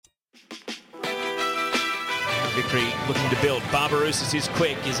Victory looking to build. Barbarouses is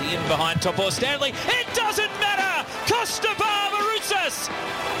quick. Is he in behind Topo Stanley? It doesn't matter! Costa Barbarouses!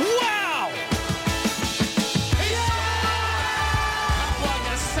 Wow!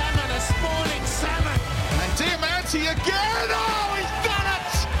 Like a salmon, a spawning salmon. And Diamanti again! Oh, he's done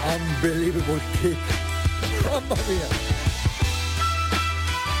it! Unbelievable kick. Mamma mia.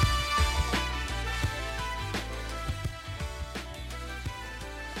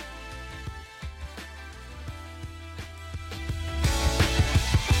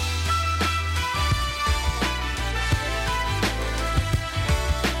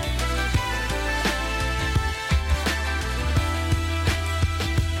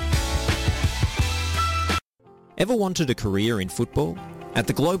 Ever wanted a career in football? At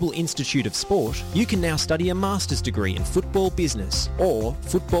the Global Institute of Sport, you can now study a master's degree in football business or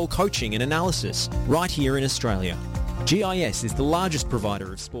football coaching and analysis right here in Australia. GIS is the largest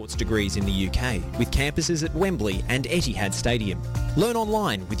provider of sports degrees in the UK, with campuses at Wembley and Etihad Stadium. Learn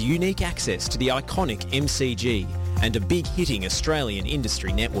online with unique access to the iconic MCG and a big-hitting Australian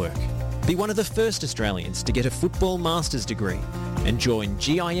industry network. Be one of the first Australians to get a football master's degree and join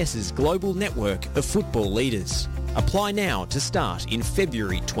GIS's global network of football leaders. Apply now to start in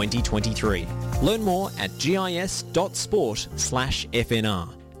February 2023. Learn more at gis.sport/FNR.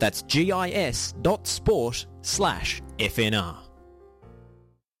 That's gis.sport/FNR.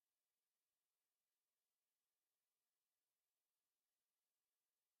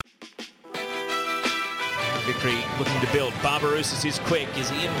 Victory looking to build. Barbarouses is quick. Is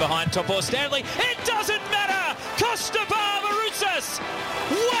he in behind Topo Stanley? It doesn't matter! Costa Barbarouses!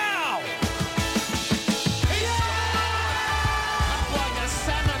 Wow! Like a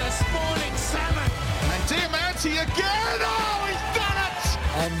salmon, a spawning salmon. And Diamanti again! Oh, he's done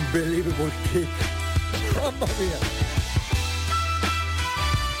it! Unbelievable kick. Mamma mia.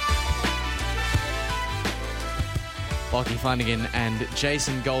 Lockie Flanagan and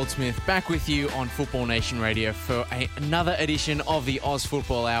Jason Goldsmith back with you on Football Nation Radio for another edition of the Oz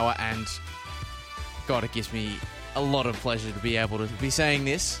Football Hour. And God, it gives me a lot of pleasure to be able to be saying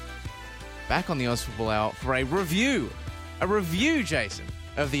this back on the Oz Football Hour for a review, Jason,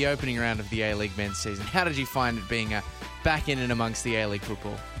 of the opening round of the A-League men's season. How did you find it being back in and amongst the A-League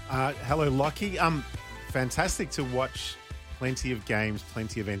football? Hello, Lockie. Fantastic to watch plenty of games,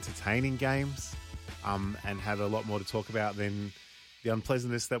 plenty of entertaining games. And have a lot more to talk about than the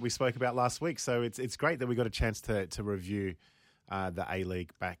unpleasantness that we spoke about last week. So it's great that we got a chance to review the A-League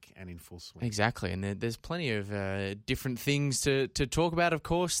back and in full swing. Exactly, and there's plenty of different things to talk about. Of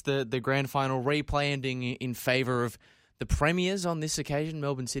course, the grand final replay ending in favour of the Premiers on this occasion.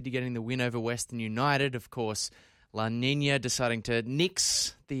 Melbourne City getting the win over Western United. Of course, La Nina deciding to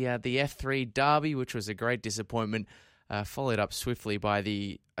nix the F3 derby, which was a great disappointment. Followed up swiftly by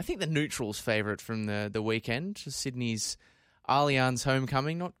the neutrals' favourite from the weekend, Sydney's Allianz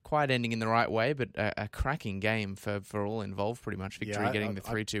homecoming, not quite ending in the right way, but a cracking game for all involved, pretty much. Victory getting the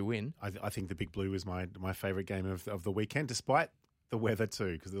 3-2 win. I think the Big Blue was my favourite game of the weekend, despite the weather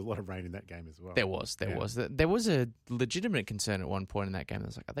too, because there was a lot of rain in that game as well. There was. There was a legitimate concern at one point in that game. I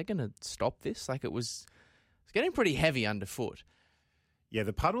was like, are they going to stop this? Like it was getting pretty heavy underfoot. Yeah,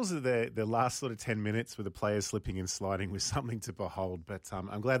 the puddles of the last sort of 10 minutes with the players slipping and sliding was something to behold. But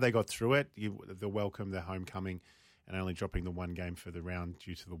I'm glad they got through it. The welcome, the homecoming, and only dropping the one game for the round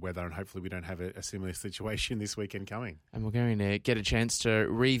due to the weather. And hopefully we don't have a similar situation this weekend coming. And we're going to get a chance to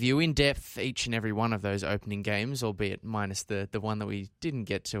review in depth each and every one of those opening games, albeit minus the one that we didn't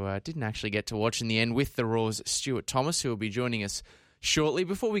actually get to watch in the end with the Raw's Stuart Thomas, who will be joining us shortly.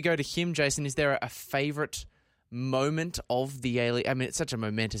 Before we go to him, Jason, is there a favourite moment of the A-League? I mean, it's such a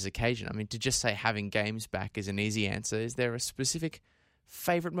momentous occasion. I mean, to just say having games back is an easy answer. Is there a specific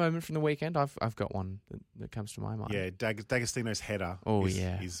favourite moment from the weekend? I've got one that comes to my mind. Yeah, D'Agostino's header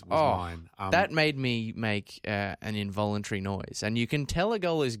was mine. That made me make an involuntary noise. And you can tell a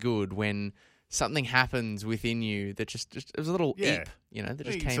goal is good when something happens within you that just it was a little eep, that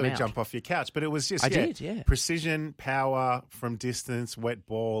just came sort of out. Jump off your couch. But it was just, did. Precision, power from distance, wet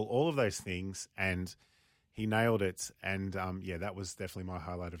ball, all of those things. And he nailed it, and that was definitely my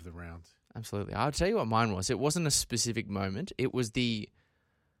highlight of the round. Absolutely. I'll tell you what mine was. It wasn't a specific moment. It was the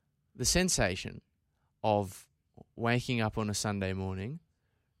sensation of waking up on a Sunday morning,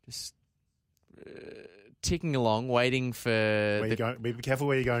 just ticking along, waiting for... Be careful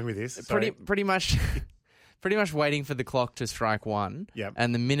where you're going with this. Pretty much waiting for the clock to strike one. Yep.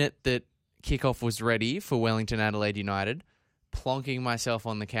 And the minute that kickoff was ready for Wellington Adelaide United, plonking myself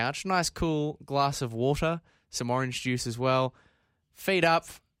on the couch, nice cool glass of water, some orange juice as well, feet up,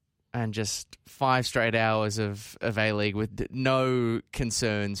 and just 5 straight hours of A-League with no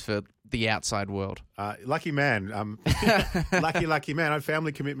concerns for the outside world. Lucky man. Lucky man. I had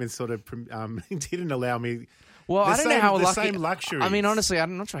family commitments sort of didn't allow me. Well, I don't know how lucky. Same luxuries. I mean, honestly,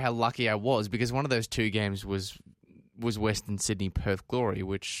 I'm not sure how lucky I was because one of those two games was Western Sydney Perth Glory,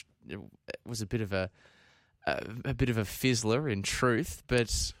 which was a bit of a fizzler in truth.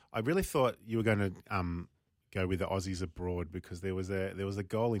 But I really thought you were going to go with the Aussies abroad because there was a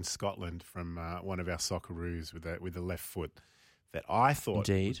goal in Scotland from one of our Socceroos with the left foot that I thought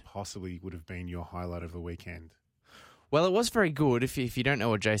possibly would have been your highlight of the weekend. Well, it was very good. If you don't know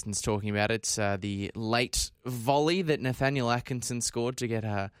what Jason's talking about, it's the late volley that Nathaniel Atkinson scored to get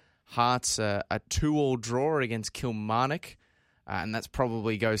Hearts a 2-2 draw against Kilmarnock. And that's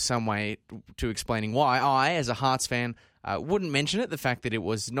probably goes some way to explaining why I, as a Hearts fan, wouldn't mention it. The fact that it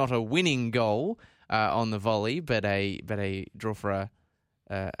was not a winning goal on the volley, but a draw for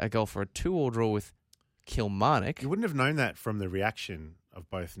a goal for a 2-2 draw with Kilmarnock. You wouldn't have known that from the reaction of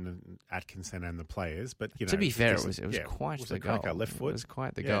both Atkinson and the players, but to be fair, it was quite the goal. Left foot. It was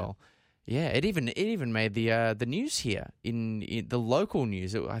quite the goal. Yeah, it even made the news here in the local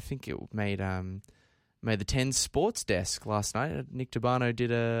news. I think it made the 10 Sports desk last night. Nick Tabano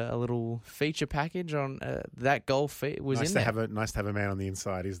did a little feature package on that goal. Was in there. Nice to have a man on the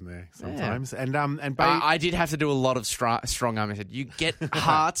inside, isn't there? Sometimes. Yeah. And I did have to do a lot of strong arm. I said, you get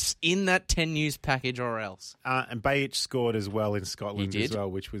Hearts in that 10 news package or else. And Bajic scored as well in Scotland as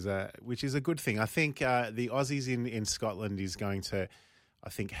well, which is a good thing. I think the Aussies in Scotland is going to, I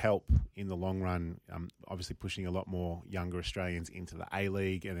think, help in the long run, obviously pushing a lot more younger Australians into the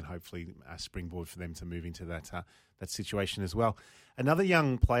A-League and then hopefully a springboard for them to move into that situation as well. Another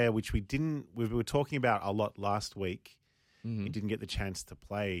young player, which we were talking about a lot last week, he didn't get the chance to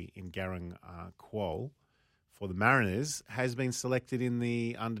play in Garang Kuol for the Mariners, has been selected in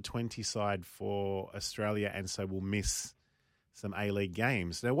the under-20 side for Australia and so will miss some A-League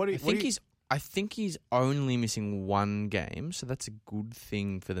games. Now, I think he's only missing one game, so that's a good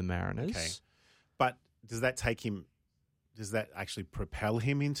thing for the Mariners. Okay. But does that actually propel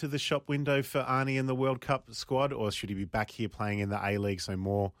him into the shop window for Arnie and the World Cup squad, or should he be back here playing in the A-League so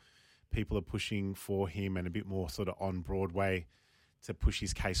more people are pushing for him and a bit more sort of on Broadway to push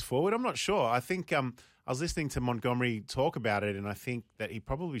his case forward? I'm not sure. I think I was listening to Montgomery talk about it, and I think that he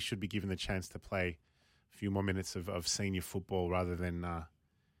probably should be given the chance to play a few more minutes of senior football rather than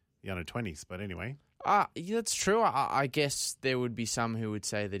the under-20s, but anyway. That's true. I guess there would be some who would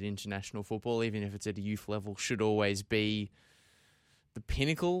say that international football, even if it's at a youth level, should always be the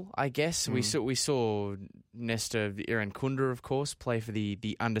pinnacle, I guess. We saw Nestor Irankunda, of course, play for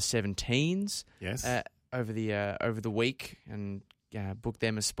the under-17s over the week and book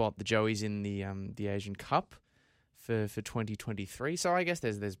them a spot, the Joeys, in the Asian Cup for 2023. So I guess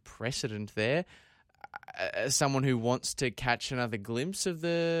there's precedent there. As someone who wants to catch another glimpse of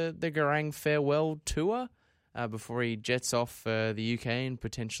the Garang farewell tour before he jets off the UK and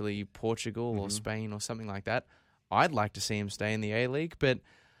potentially Portugal or Spain or something like that, I'd like to see him stay in the A-League, but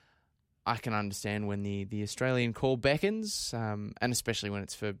I can understand when the Australian call beckons, and especially when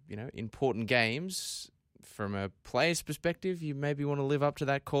it's for important games. From a player's perspective, you maybe want to live up to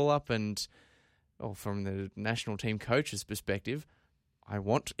that call-up, or from the national team coach's perspective,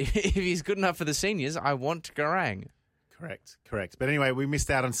 if he's good enough for the seniors, I want Garang. Correct. But anyway, we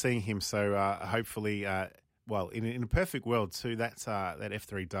missed out on seeing him, so hopefully, in a perfect world too, that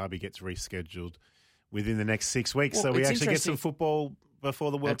F3 derby gets rescheduled within the next 6 weeks, so we actually get some football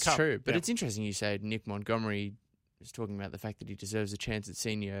before the World Cup. That's true, but it's interesting you say Nick Montgomery is talking about the fact that he deserves a chance at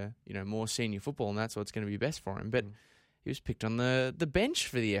senior, more senior football, and that's what's going to be best for him, but... He was picked on the bench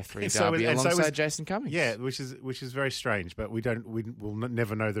for the F3 derby alongside Jason Cummings. Yeah, which is very strange, but we'll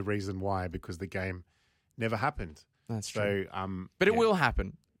never know the reason why because the game never happened. That's true. But it will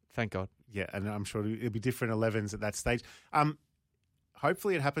happen, thank God. Yeah, and I'm sure it'll be different 11s at that stage.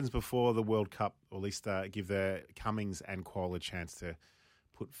 Hopefully it happens before the World Cup, or at least give the Cummings and Kuol a chance to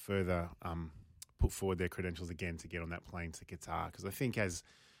put forward their credentials again to get on that plane to Qatar, because I think as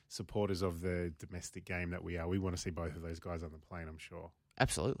supporters of the domestic game that we want to see both of those guys on the plane, I'm sure.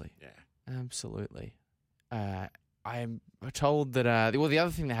 Absolutely. Yeah. Absolutely. I'm told that, the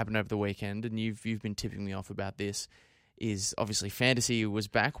other thing that happened over the weekend, and you've been tipping me off about this, is obviously fantasy was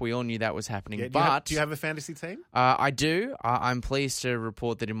back. We all knew that was happening. Yeah, do you have a fantasy team? I do. I'm pleased to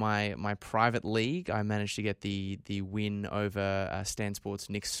report that in my private league, I managed to get the win over Stan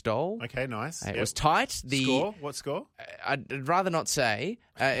Sports' Nick Stoll. Okay, nice. It was tight. Score? What score? I'd rather not say.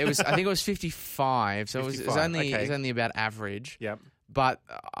 It was. I think it was 55. So 55. It was only about average. Yep. But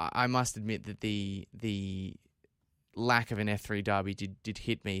I must admit that the lack of an F3 derby did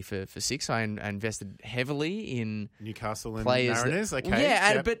hit me for 6. I invested heavily in Newcastle and players Mariners. Okay,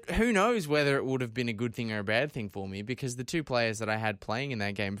 yeah, but who knows whether it would have been a good thing or a bad thing for me, because the two players that I had playing in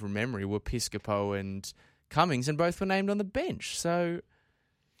that game from memory were Piscopo and Cummings, and both were named on the bench. So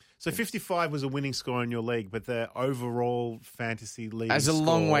 55 was a winning score in your league, but the overall fantasy league as a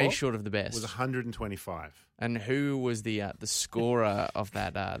long way short of the best was 125. And who was the scorer of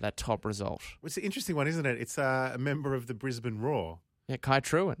that top result? It's an interesting one, isn't it? It's a member of the Brisbane Roar. Yeah, Kai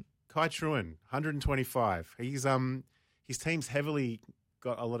Truan. 125. His team's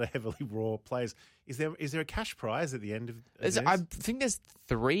got a lot of heavily raw players. Is there a cash prize at the end of this? I think there's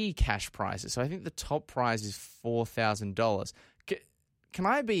 3 cash prizes. So I think the top prize is $4,000. Can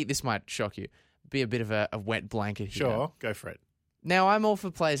I be, this might shock you, be a bit of a wet blanket here? Sure, go for it. Now, I'm all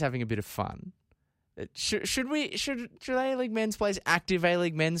for players having a bit of fun. Should A-League men's players, active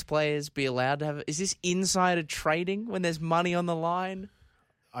A-League men's players, be allowed to have... Is this insider trading when there's money on the line?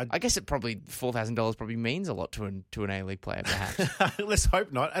 I guess it probably, $4,000 probably means a lot to an A-League player, perhaps. Let's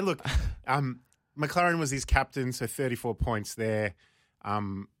hope not. And look, McLaren was his captain, so 34 points there.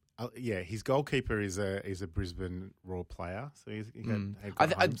 His goalkeeper is a Brisbane Roar player. So he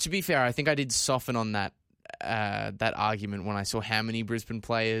got to be fair, I think I did soften on that argument when I saw how many Brisbane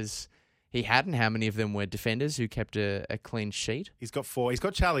players he had and how many of them were defenders who kept a clean sheet. He's got 4. He's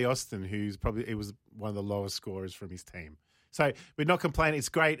got Charlie Austin, he was one of the lowest scorers from his team. So we're not complaining. It's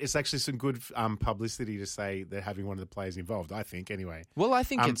great. It's actually some good publicity to say they're having one of the players involved, I think, anyway. Well, I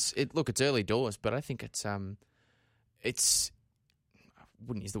think it's early doors, but I think it's I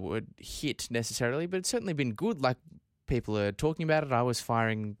wouldn't use the word hit necessarily, but it's certainly been good. Like, people are talking about it. I was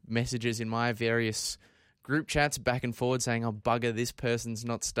firing messages in my various group chats back and forward saying, "Oh, bugger, this person's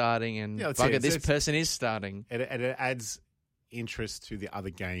not starting," and bugger, this person is starting. It adds interest to the other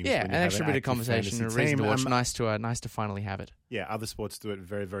games. Yeah, an extra bit of conversation, a reason to watch. Nice to finally have it. Yeah, other sports do it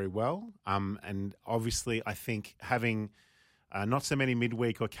very, very well. And obviously, I think having not so many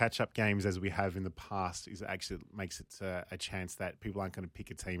midweek or catch-up games as we have in the past is actually makes it a chance that people aren't going to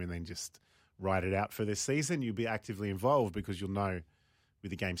pick a team and then just ride it out for this season. You'll be actively involved because you'll know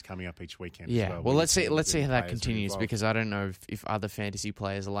with the games coming up each weekend. Yeah, as well, let's see how that continues, because I don't know if other fantasy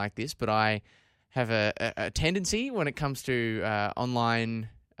players are like this, but I have a tendency when it comes to online,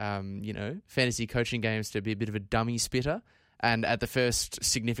 fantasy coaching games to be a bit of a dummy spitter. And at the first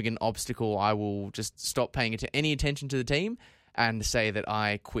significant obstacle, I will just stop paying any attention to the team and say that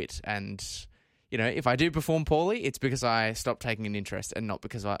I quit. And, if I do perform poorly, it's because I stopped taking an interest and not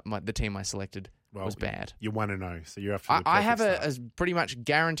because the team I selected was bad. You want to know, so you're after the I have a pretty much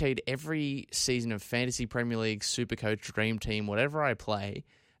guaranteed every season of Fantasy Premier League, Supercoach, Dream Team, whatever I play,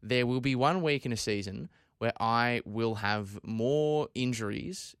 there will be 1 week in a season where I will have more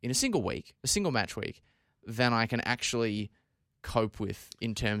injuries in a single match week, than I can actually cope with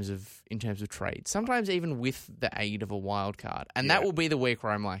in terms of trade. Sometimes even with the aid of a wild card. And that will be the week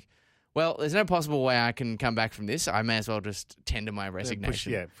where I'm like, well, there's no possible way I can come back from this. I may as well just tender my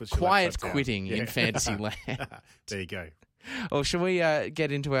resignation. Push Quiet quitting in fantasy land. There you go. Well, shall we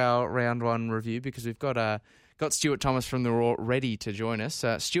get into our round 1 review? Because we've got Stuart Thomas from the Raw ready to join us.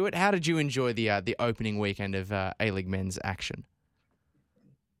 Stuart, how did you enjoy the opening weekend of A-League men's action?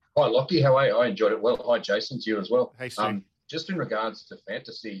 Hi, Lockie. How are you? I enjoyed it well. Hi, Jason, to you as well. Hey, Stu. Just in regards to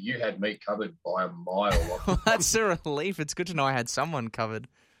fantasy, you had me covered by a mile. Well, that's a relief. It's good to know I had someone covered.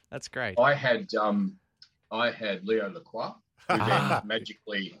 That's great. I had Leo Lacroix, who then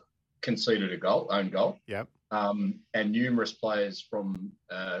magically conceded own goal. Yep. And numerous players from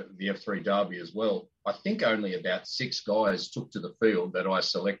the F3 Derby as well. I think only about 6 guys took to the field that I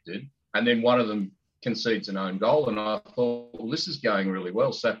selected, and then one of them concedes an own goal, and I thought, well, this is going really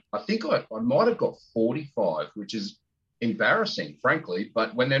well. So I think I might have got 45, which is embarrassing, frankly,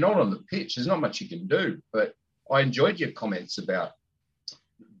 but when they're not on the pitch, there's not much you can do. But I enjoyed your comments about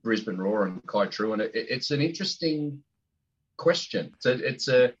Brisbane Roar and Kai Truan. It's an interesting question.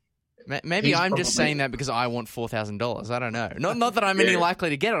 Maybe I'm just saying that because I want $4,000. I don't know. Not that I'm any likely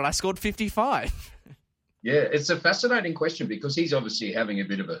to get it. I scored 55. Yeah, it's a fascinating question because he's obviously having a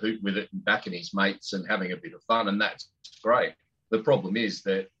bit of a hoot with it and backing his mates and having a bit of fun, and that's great. The problem is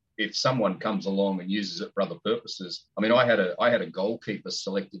that if someone comes along and uses it for other purposes, I mean, I had a goalkeeper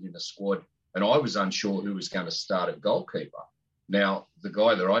selected in a squad, and I was unsure who was going to start at goalkeeper. Now, the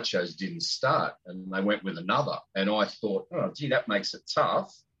guy that I chose didn't start, and they went with another. And I thought, oh, gee, that makes it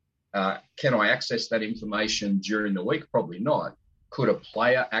tough. Can I access that information during the week? Probably not. Could a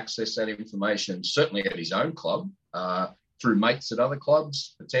player access that information, certainly at his own club, through mates at other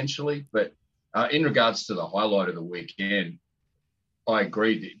clubs, potentially? But in regards to the highlight of the weekend, I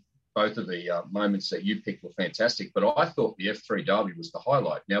agree that both of the moments that you picked were fantastic, but I thought the F3 Derby was the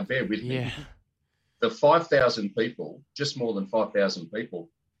highlight. Now, bear with me. Yeah. The 5,000 people, just more than 5,000 people,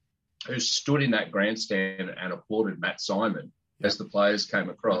 who stood in that grandstand and applauded Matt Simon as the players came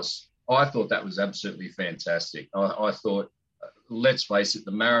across, I thought that was absolutely fantastic. I thought, let's face it,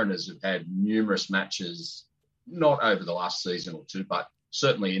 the Mariners have had numerous matches, not over the last season or two, but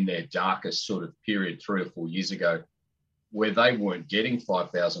certainly in their darkest sort of period 3 or 4 years ago, where they weren't getting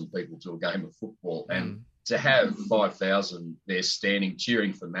 5,000 people to a game of football. And to have 5,000 there standing,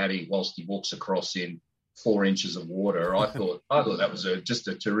 cheering for Matty whilst he walks across in 4 inches of water, I thought that was just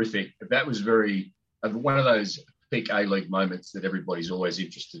a terrific, that was very, one of those peak A-League moments that everybody's always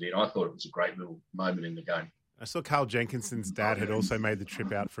interested in. I thought it was a great little moment in the game. I saw Carl Jenkinson's dad had also made the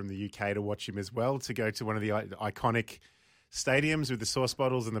trip out from the UK to watch him as well, to go to one of the iconic stadiums with the sauce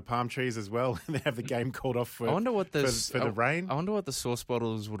bottles and the palm trees as well, and they have the game called off for the rain. I wonder what the sauce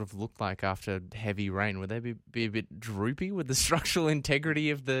bottles would have looked like after heavy rain. Would they be a bit droopy? Would the structural integrity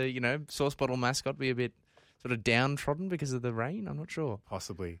of the sauce bottle mascot be a bit sort of downtrodden because of the rain? I'm not sure.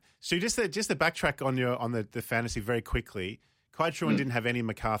 Possibly. So just to backtrack on the fantasy very quickly, Kai Truan didn't have any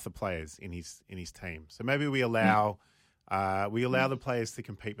MacArthur players in his team, so maybe we allow the players to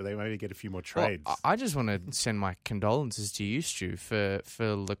compete, but they maybe get a few more trades. Well, I just want to send my condolences to you, Stu, for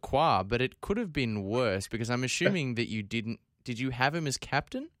Lacroix, but it could have been worse because I'm assuming that you didn't. Did you have him as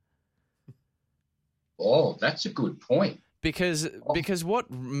captain? Oh, that's a good point. Because what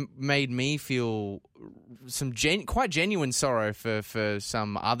made me feel some quite genuine sorrow for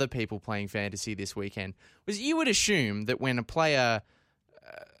some other people playing fantasy this weekend was you would assume that when a player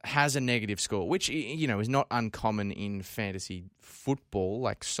has a negative score, which is not uncommon in fantasy football,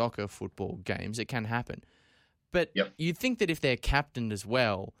 like soccer football games, it can happen. But you'd think that if they're captained as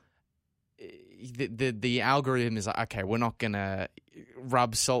well, the algorithm is like, okay, we're not going to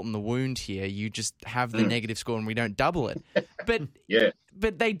rub salt in the wound here. You just have the negative score and we don't double it. But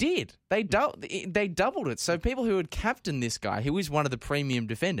but they did. They doubled it. So people who had captained this guy, who is one of the premium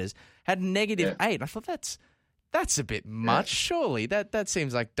defenders, had -8. I thought that's a bit much. Surely that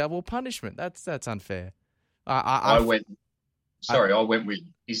seems like double punishment. That's unfair. I went with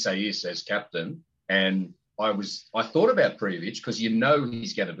Isaias as captain, and I thought about Prijovic because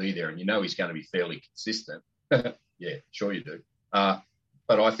he's going to be there and he's going to be fairly consistent. Yeah, sure you do.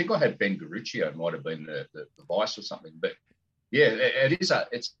 But I think I had Ben Garuccio, might have been the vice or something. But yeah, it's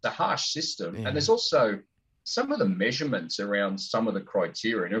a harsh system, and there's also some of the measurements around some of the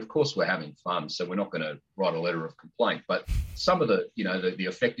criteria. And of course, we're having fun, so we're not going to write a letter of complaint. But some of the the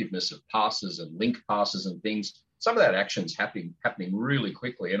effectiveness of passes and link passes and things. Some of that action's happening really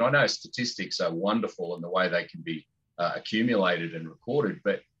quickly. And I know statistics are wonderful in the way they can be accumulated and recorded.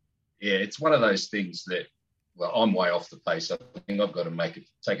 But, yeah, it's one of those things that, well, I'm way off the pace. I think I've got to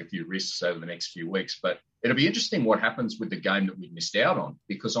take a few risks over the next few weeks. But it'll be interesting what happens with the game that we missed out on,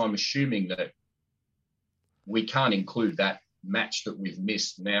 because I'm assuming that we can't include that match that we've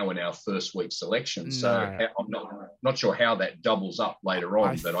missed now in our first week selection. So I'm not sure how that doubles up later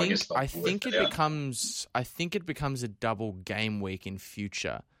on. I think it becomes a double game week in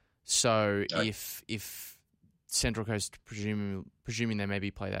future. So if Central Coast, presuming they maybe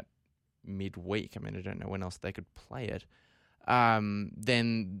play that midweek, I mean, I don't know when else they could play it,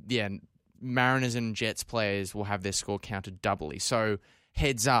 then Mariners and Jets players will have their score counted doubly. So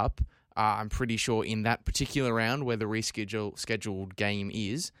heads up. I'm pretty sure in that particular round where the scheduled game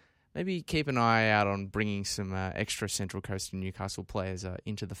is, maybe keep an eye out on bringing some extra Central Coast and Newcastle players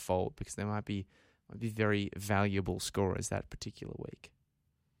into the fold, because they might be very valuable scorers that particular week.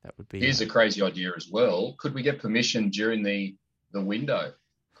 That would be. Here's a crazy idea as well. Could we get permission during the window?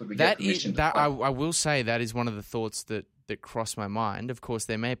 Could we get permission? I will say that is one of the thoughts that crossed my mind. Of course,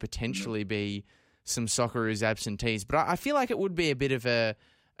 there may potentially be some Socceroos absentees, but I feel like it would be a bit of a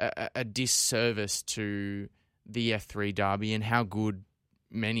disservice to the F3 Derby and how good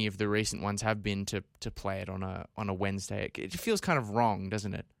many of the recent ones have been to play it on a Wednesday. It feels kind of wrong,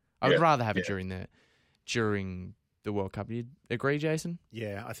 doesn't it? I would rather have it during the World Cup. You agree, Jason?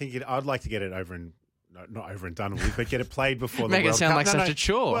 Yeah, I think I'd like to get it not over and done with, but get it played before the World Cup. Make it sound like such a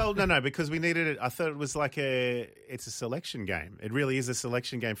chore. Well, no, because we needed it. I thought it was it's a selection game. It really is a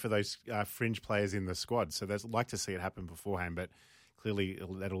selection game for those fringe players in the squad. So I'd like to see it happen beforehand, but clearly,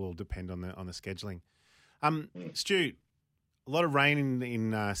 that'll all depend on the scheduling. Stu, a lot of rain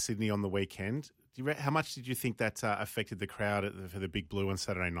in Sydney on the weekend. How much did you think that affected the crowd for the Big Blue on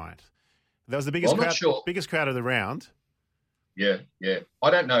Saturday night? That was the biggest crowd of the round. Yeah.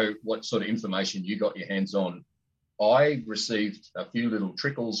 I don't know what sort of information you got your hands on. I received a few little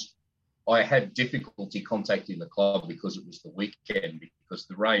trickles I had difficulty contacting the club because it was the weekend, because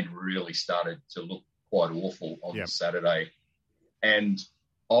the rain really started to look quite awful on the Saturday. And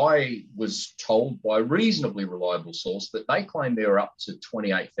I was told by a reasonably reliable source that they claimed there were up to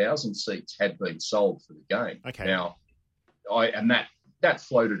 28,000 seats had been sold for the game. Okay. Now, that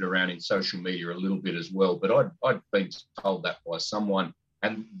floated around in social media a little bit as well, but I'd been told that by someone,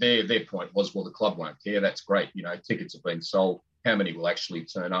 and their point was, well, the club won't care. That's great. You know, tickets have been sold. How many will actually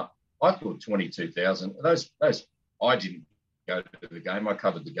turn up? I thought 22,000. Those I didn't go to the game. I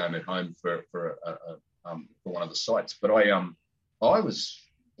covered the game at home for one of the sites, but I was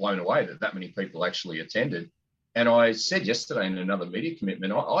blown away that many people actually attended. And I said yesterday in another media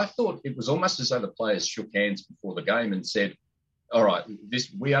commitment, I thought it was almost as though the players shook hands before the game and said, all right,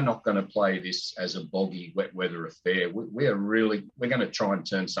 we are not going to play this as a boggy, wet weather affair. We're going to try and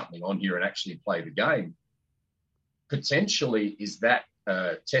turn something on here and actually play the game. Potentially, is that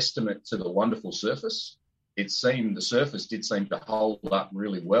a testament to the wonderful surface? The surface did seem to hold up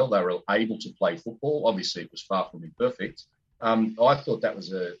really well. They were able to play football. Obviously, it was far from imperfect. I thought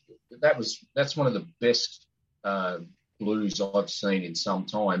that's one of the best Blues I've seen in some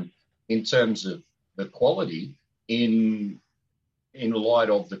time in terms of the quality in light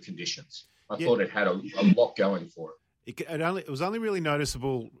of the conditions. I thought it had a lot going for it. It was only really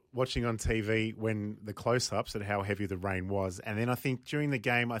noticeable watching on TV when the close-ups at how heavy the rain was. And then I think during the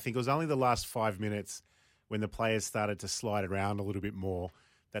game, it was only the last 5 minutes when the players started to slide around a little bit more,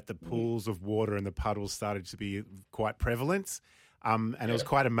 that the pools of water and the puddles started to be quite prevalent. And it was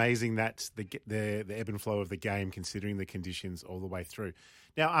quite amazing that the ebb and flow of the game, considering the conditions all the way through.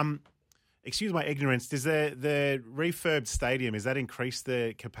 Now, excuse my ignorance, does the refurbed stadium, is that increase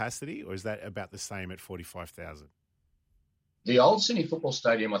the capacity, or is that about the same at 45,000? The old Sydney Football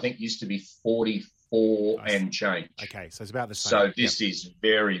Stadium, I think, used to be 44 and change. Okay, so it's about the same. So this is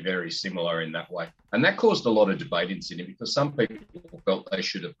very, very similar in that way. And that caused a lot of debate in Sydney because some people felt they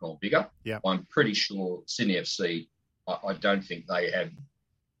should have gone bigger. Yep. I'm pretty sure Sydney FC, I don't think they had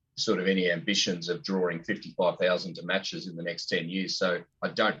sort of any ambitions of drawing 55,000 to matches in the next 10 years. So I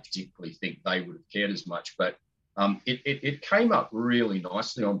don't particularly think they would have cared as much. But it came up really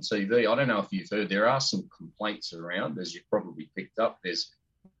nicely on TV. I don't know if you've heard, there are some complaints around, as you've probably picked up. There's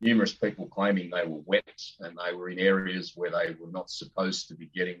numerous people claiming they were wet and they were in areas where they were not supposed to be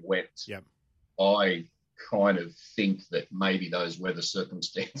getting wet. Yep. I kind of think that maybe those weather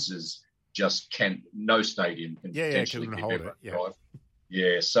circumstances just no stadium can potentially give everyone drive.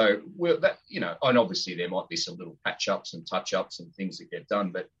 Yeah, so and obviously there might be some little patch-ups and touch-ups and things that get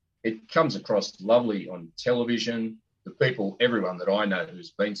done, but it comes across lovely on television. The people, everyone that I know who's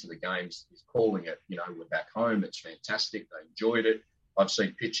been to the games is calling it, we're back home. It's fantastic. They enjoyed it. I've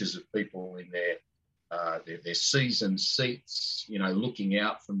seen pictures of people in their season seats, looking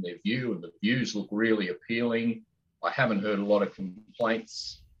out from their view, and the views look really appealing. I haven't heard a lot of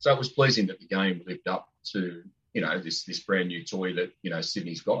complaints. So it was pleasing that the game lived up to, this brand new toy that,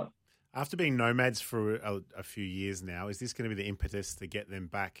 Sydney's got. After being nomads for a few years now, is this going to be the impetus to get them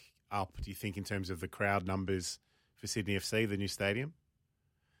back up, do you think, in terms of the crowd numbers for Sydney FC, the new stadium?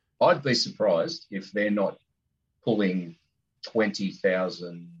 I'd be surprised if they're not pulling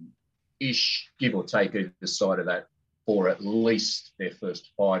 20,000-ish, give or take either side of that, for at least their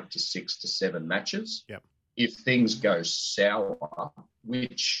first 5 to 6 to 7 matches. Yep. If things go sour,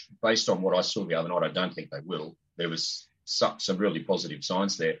 which, based on what I saw the other night, I don't think they will. There was some really positive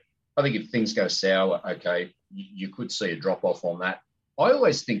signs there. I think if things go sour, okay, you could see a drop-off on that. I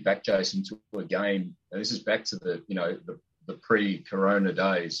always think back, Jason, to a game, and this is back to the pre-corona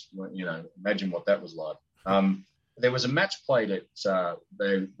days. Imagine what that was like. There was a match played at,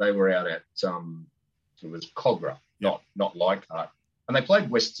 they were out at, it was Cogra, not Leichhardt, and they played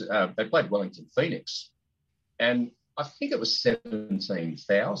Wellington Phoenix, and I think it was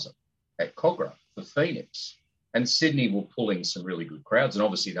 17,000 at Cogra for Phoenix. And Sydney were pulling some really good crowds. And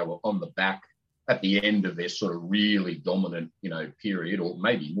obviously they were on the back at the end of their sort of really dominant, period, or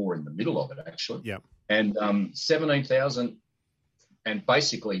maybe more in the middle of it, actually. Yeah. And 17,000 and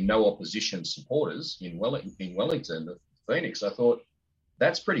basically no opposition supporters in Wellington, the Phoenix. I thought,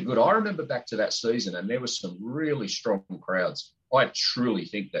 that's pretty good. I remember back to that season, and there were some really strong crowds. I truly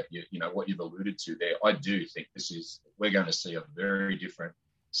think that, what you've alluded to there, I do think we're going to see a very different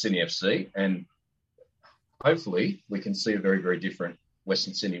Sydney FC, and hopefully we can see a very, very different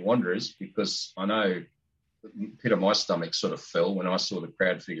Western Sydney Wanderers, because I know the pit of my stomach sort of fell when I saw the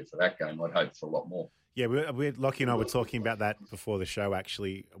crowd figure for that game. I'd hoped for a lot more. Yeah, Lockie and I were talking about that before the show,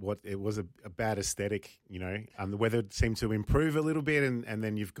 actually. It was a bad aesthetic, the weather seemed to improve a little bit, and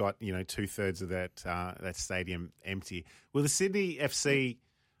then you've got, 2/3 of that stadium empty. Will the Sydney FC,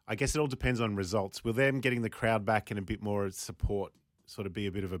 I guess it all depends on results. Will them getting the crowd back and a bit more support sort of be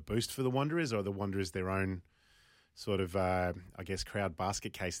a bit of a boost for the Wanderers, or are the Wanderers their own sort of, I guess, crowd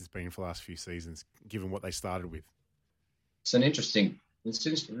basket case has been for the last few seasons, given what they started with? It's a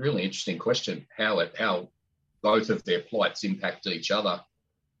really interesting question, how both of their plights impact each other.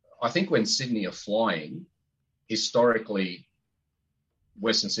 I think when Sydney are flying, historically,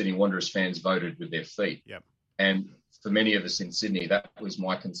 Western Sydney Wanderers fans voted with their feet. Yep. And for many of us in Sydney, that was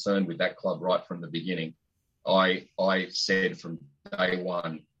my concern with that club right from the beginning. I said from day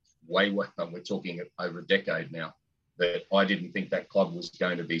one, we're talking over a decade now, that I didn't think that club was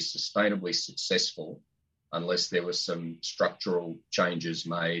going to be sustainably successful unless there were some structural changes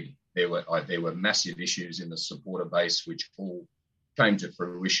made. There were massive issues in the supporter base, which all came to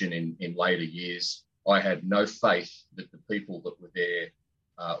fruition in later years. I had no faith that the people that were there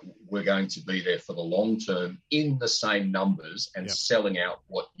were going to be there for the long term in the same numbers and selling out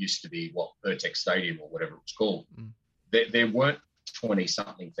what used to be Pertex Stadium or whatever it was called. There weren't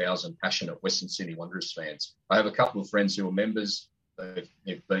 20-something thousand passionate Western Sydney Wanderers fans. I have a couple of friends who are members.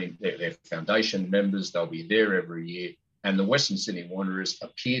 They're foundation members. They'll be there every year. And the Western Sydney Wanderers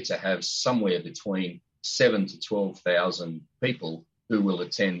appear to have somewhere between 7,000 to 12,000 people who will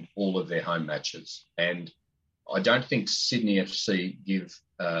attend all of their home matches. And I don't think Sydney FC give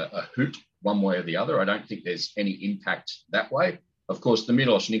a hoot one way or the other. I don't think there's any impact that way. Of course, the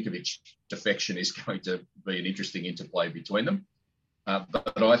Milos Ninkovic defection is going to be an interesting interplay between them.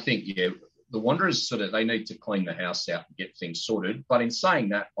 But I think, the Wanderers they need to clean the house out and get things sorted. But in saying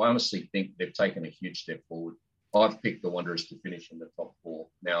that, I honestly think they've taken a huge step forward. I've picked the Wanderers to finish in the top four.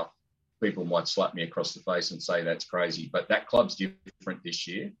 Now, people might slap me across the face and say that's crazy, but that club's different this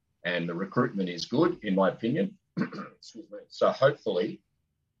year, and the recruitment is good, in my opinion. So hopefully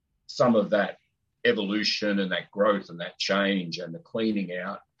some of that evolution and that growth and that change and the cleaning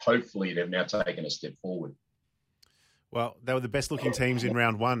out, hopefully they've now taken a step forward. Well, they were the best-looking teams in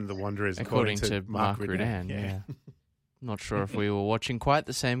round one, the Wanderers, according to Mark Rudan. Yeah. Not sure if we were watching quite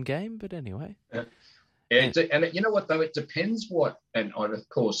the same game, but anyway. And you know what, though? It depends what, and of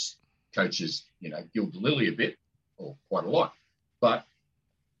course, coaches, gild the lily a bit, or quite a lot, but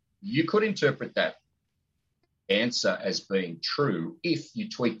you could interpret that answer as being true if you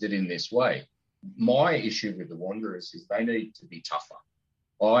tweaked it in this way. My issue with the Wanderers is they need to be tougher.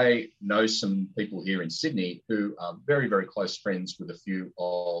 I know some people here in Sydney who are very, very close friends with a few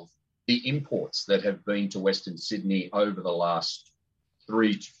of the imports that have been to Western Sydney over the last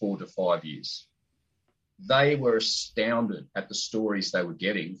 3 to 4 to 5 years. They were astounded at the stories they were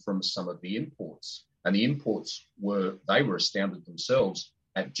getting from some of the imports. And the imports were astounded themselves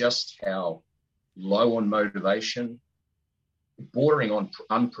at just how low on motivation, bordering on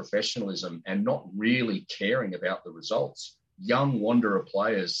unprofessionalism, and not really caring about the results. Young Wanderer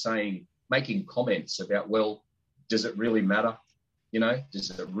players making comments about, well, does it really matter?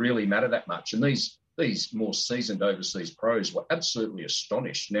 Does it really matter that much? And these more seasoned overseas pros were absolutely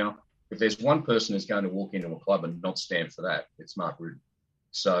astonished. Now, if there's one person who's going to walk into a club and not stand for that, it's Mark Rudan.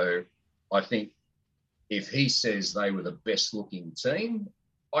 So I think if he says they were the best looking team,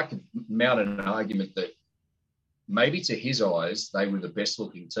 I could mount an argument that maybe to his eyes, they were the best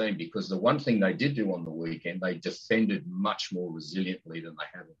looking team, because the one thing they did do on the weekend, they defended much more resiliently than they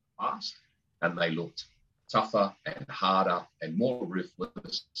have in the past. And they looked tougher and harder and more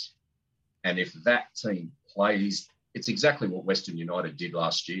ruthless. And if that team plays, it's exactly what Western United did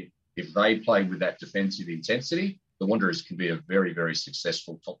last year. If they play with that defensive intensity, the Wanderers can be a very, very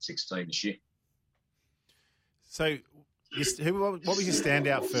successful top 6 team this year. So, what was your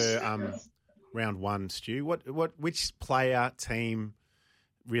standout for round one, Stu? Which player, team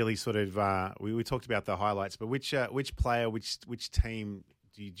really sort of? We talked about the highlights, but which player, which team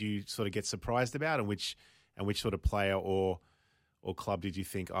did you sort of get surprised about, and which sort of player or club did you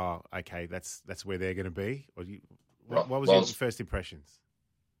think, oh, okay, that's where they're going to be? Or what was your first impressions?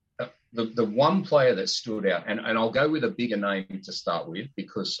 The one player that stood out, and I'll go with a bigger name to start with,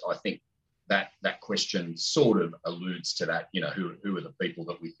 because I think that question sort of alludes to that, who are the people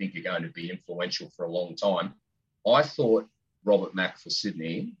that we think are going to be influential for a long time. I thought Robert Mack for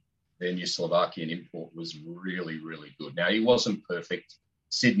Sydney, their new Slovakian import, was really, really good. Now, he wasn't perfect.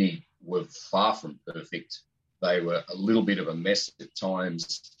 Sydney were far from perfect. They were a little bit of a mess at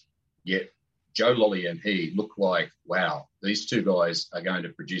times, yet Joe Lolly and he look like, wow, these two guys are going to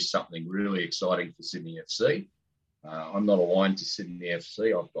produce something really exciting for Sydney FC. I'm not aligned to Sydney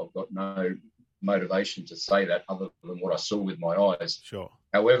FC. I've got no motivation to say that other than what I saw with my eyes. Sure.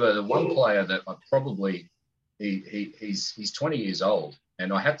 However, the one player that I probably, he's 20 years old,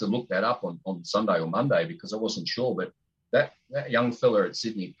 and I had to look that up on Sunday or Monday because I wasn't sure, but that young fella at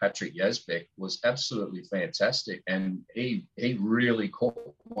Sydney, Patrick Yazbek, was absolutely fantastic, and he really caught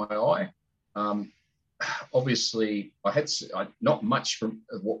my eye. Obviously, not much from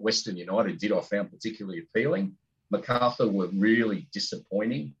what Western United did I found particularly appealing. MacArthur were really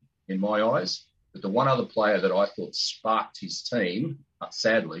disappointing in my eyes. But the one other player that I thought sparked his team,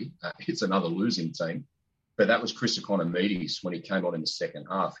 sadly, it's another losing team, but that was Chris Economides when he came on in the second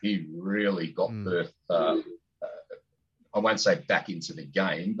half. He really got Perth, I won't say back into the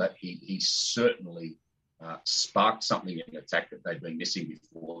game, but he certainly sparked something in attack that they'd been missing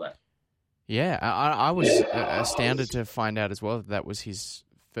before that. Yeah, I was astounded to find out as well that was his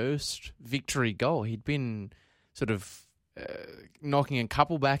first victory goal. He'd been sort of knocking a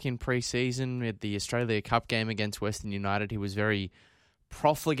couple back in pre-season at the Australia Cup game against Western United. He was very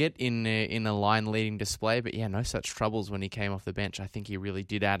profligate in a line-leading display, but yeah, no such troubles when he came off the bench. I think he really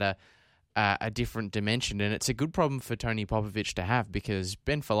did add a different dimension, and it's a good problem for Tony Popovic to have because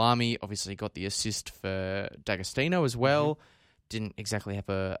Ben Falami obviously got the assist for D'Agostino as well. Didn't exactly have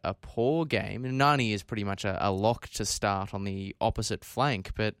a poor game. And Nani is pretty much a lock to start on the opposite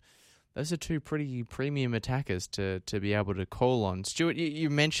flank, but those are two pretty premium attackers to be able to call on. Stuart, you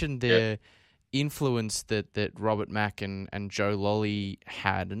mentioned the influence that Robert Mack and Joe Lolley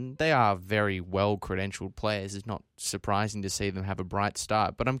had, and they are very well-credentialed players. It's not surprising to see them have a bright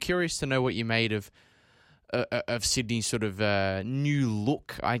start, but I'm curious to know what you made of Sydney's sort of new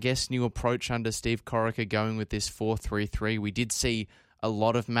look, I guess, new approach under Steve Corica going with this 4-3-3. We did see a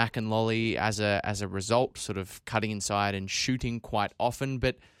lot of Mack and Lolley as a result, sort of cutting inside and shooting quite often,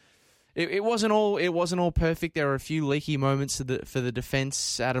 but it wasn't all perfect. There were a few leaky moments for the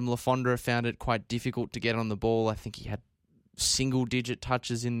defence. Adam Lafondra found it quite difficult to get on the ball. I think he had single-digit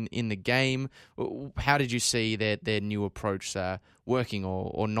touches in the game. How did you see their new approach working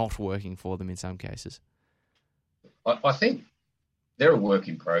or not working for them in some cases? I think they're a work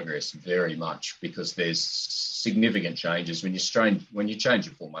in progress very much because there's significant changes. When you change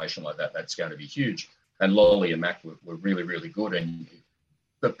your formation like that, that's going to be huge. And Lolley and Mack were really, really good.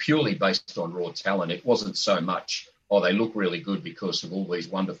 But purely based on raw talent, it wasn't so much, they look really good because of all these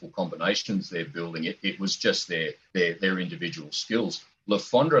wonderful combinations they're building. It was just their individual skills.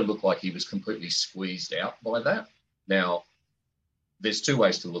 Lafondra looked like he was completely squeezed out by that. Now, there's two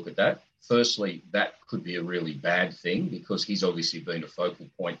ways to look at that. Firstly, that could be a really bad thing because he's obviously been a focal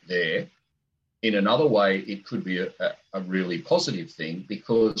point there. In another way, it could be a really positive thing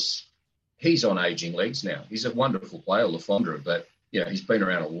because he's on ageing legs now. He's a wonderful player, Lafondra, but he's been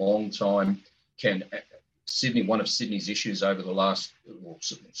around a long time. One of Sydney's issues over last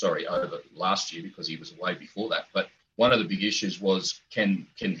year because he was away before that. But one of the big issues was can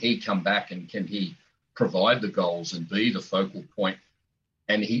he come back and can he provide the goals and be the focal point?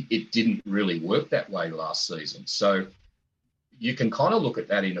 And it didn't really work that way last season. So you can kind of look at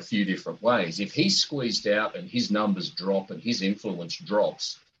that in a few different ways. If he's squeezed out and his numbers drop and his influence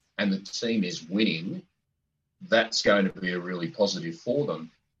drops and the team is winning, that's going to be a really positive for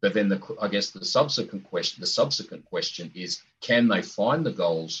them. But then the subsequent question is, can they find the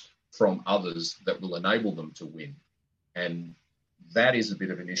goals from others that will enable them to win? And that is a bit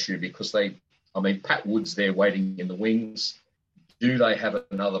of an issue because Pat Wood's there waiting in the wings. Do they have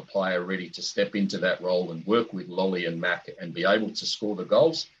another player ready to step into that role and work with Lolley and Mack and be able to score the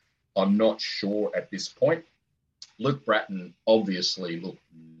goals? I'm not sure at this point. Luke Bratton obviously looked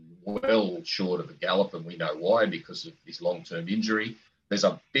well short of a gallop, and we know why, because of his long-term injury. There's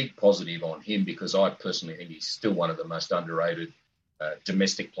a big positive on him because I personally think he's still one of the most underrated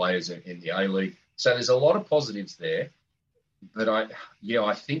domestic players in the A-League. So there's a lot of positives there. But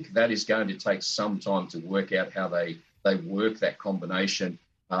I think that is going to take some time to work out how they work that combination.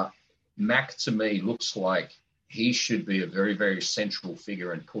 Mack, to me, looks like he should be a very, very central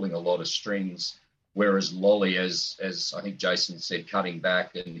figure and pulling a lot of strings, whereas Lolley, as I think Jason said, cutting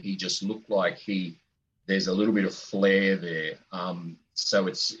back, and he just looked like there's a little bit of flair there. So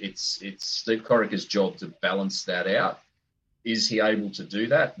it's Steve Corica's job to balance that out. Is he able to do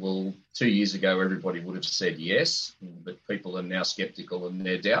that? Well, 2 years ago, everybody would have said yes, but people are now sceptical and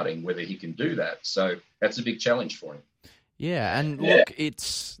they're doubting whether he can do that. So that's a big challenge for him. Yeah, and look,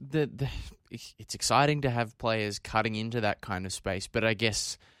 it's exciting to have players cutting into that kind of space, but I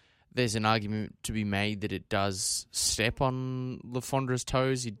guess there's an argument to be made that it does step on Lafondra's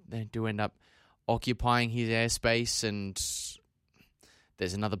toes. They do end up occupying his airspace, and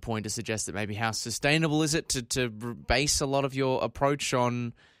there's another point to suggest that maybe how sustainable is it to base a lot of your approach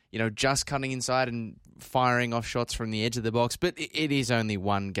on, just cutting inside and firing off shots from the edge of the box. But it is only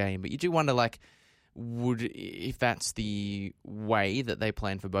one game. But you do wonder, if that's the way that they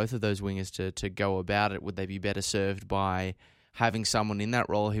plan for both of those wingers to go about it, would they be better served by having someone in that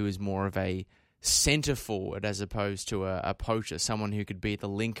role who is more of a centre forward as opposed to a poacher, someone who could be the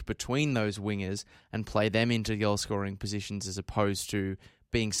link between those wingers and play them into goal-scoring positions as opposed to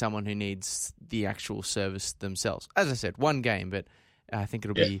being someone who needs the actual service themselves? As I said, one game, but I think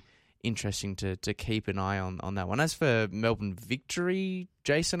it'll be interesting to keep an eye on that one. As for Melbourne victory,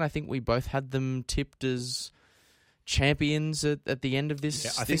 Jason, I think we both had them tipped as champions at the end of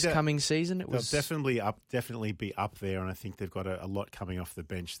this coming season. They'll definitely be up there, and I think they've got a lot coming off the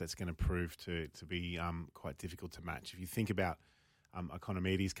bench that's going to prove to be quite difficult to match. If you think about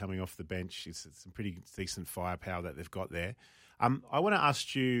Ikonomidis coming off the bench, it's some pretty decent firepower that they've got there. I want to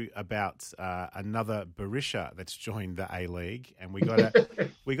ask you about another Berisha that's joined the A-League, and we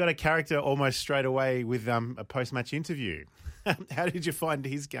got a character almost straight away with a post-match interview. How did you find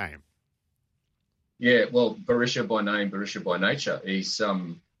his game? Yeah, well, Berisha by name, Berisha by nature. He's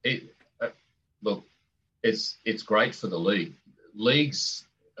look, it's great for the league. Leagues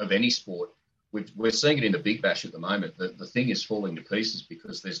of any sport, we're seeing it in the Big Bash at the moment. The thing is falling to pieces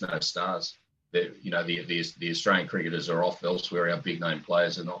because there's no stars. The Australian cricketers are off elsewhere. Our big name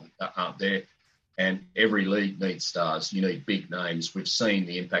players aren't there, and every league needs stars. You need big names. We've seen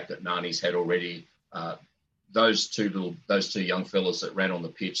the impact that Nani's had already. Those two young fellas that ran on the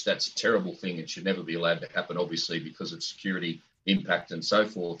pitch, that's a terrible thing. It should never be allowed to happen, obviously, because of security impact and so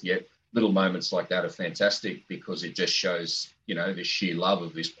forth. Yet little moments like that are fantastic because it just shows, the sheer love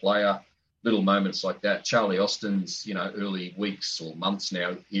of this player. Little moments like that. Charlie Austin's, early weeks or months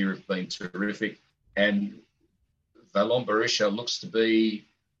now here have been terrific. And Valon Berisha looks to be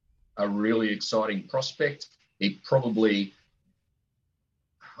a really exciting prospect. He probably,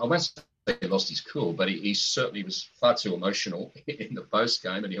 I won't say he lost his cool, but he certainly was far too emotional in the post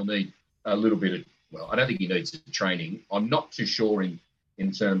game, and he'll need a little bit of, I don't think he needs training. I'm not too sure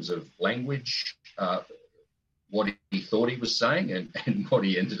in terms of language, what he thought he was saying and what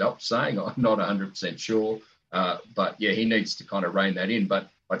he ended up saying. I'm not 100% sure. But yeah, he needs to kind of rein that in. But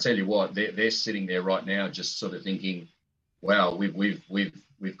I tell you what, they're sitting there right now just sort of thinking, wow,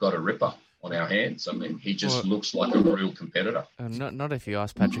 we've got a ripper on our hands. I mean, he just looks like a real competitor. Not if you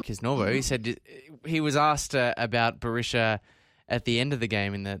ask Patrick Kisnorbo. He said he was asked about Berisha at the end of the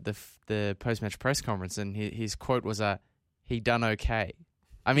game in the post-match press conference, and his quote was, he done okay.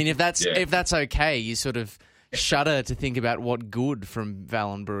 I mean, if that's okay, you sort of shudder to think about what good from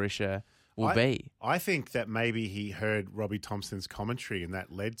Valon Berisha will be. I think that maybe he heard Robbie Thompson's commentary and that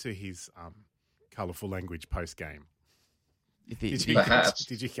led to his colourful language post-game. Did you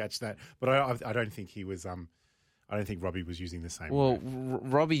catch that? But I don't think he was. I don't think Robbie was using the same. Well,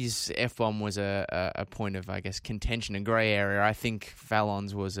 Robbie's F-bomb was a point of, I guess, contention and grey area. I think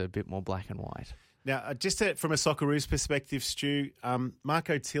Valon's was a bit more black and white. Now, just from a Socceroos perspective, Stu,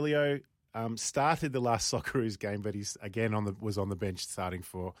 Marco Tilio started the last Socceroos game, but he's again was on the bench starting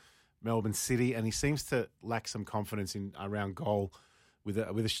for Melbourne City, and he seems to lack some confidence around goal with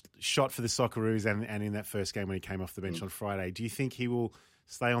a shot for the Socceroos and in that first game when he came off the bench on Friday. Do you think he will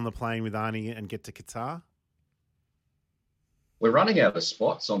stay on the plane with Arnie and get to Qatar? We're running out of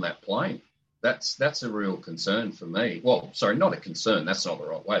spots on that plane. That's a real concern for me. Well, sorry, not a concern. That's not the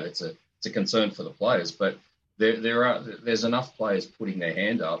right way. It's a concern for the players, but there's enough players putting their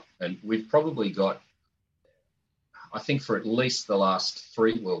hand up, and we've probably got, I think, for at least the last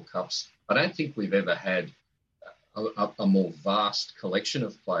 3 World Cups, I don't think we've ever had a more vast collection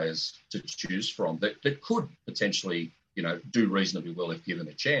of players to choose from that could potentially, do reasonably well if given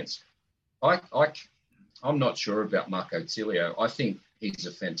a chance. I'm not sure about Marco Tilio. I think he's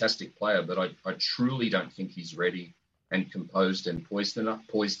a fantastic player, but I truly don't think he's ready and composed and poised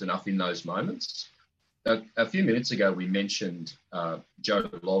enough in those moments. A few minutes ago, we mentioned Joe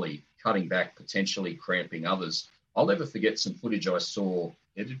Lolly cutting back, potentially cramping others. I'll never forget some footage I saw.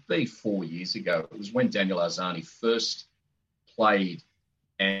 It'd be 4 years ago. It was when Daniel Arzani first played,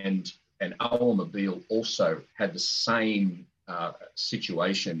 and Owen Mobile also had the same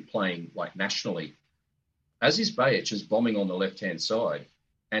situation playing like nationally. Aziz Bayic is bombing on the left-hand side,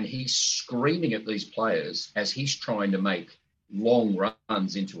 and he's screaming at these players as he's trying to make long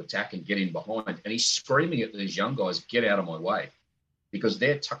runs into attack and get in behind. And he's screaming at these young guys, get out of my way, because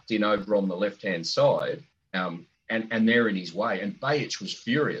they're tucked in over on the left-hand side, and they're in his way. And Bayic was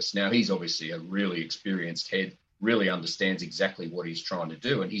furious. Now, he's obviously a really experienced head, really understands exactly what he's trying to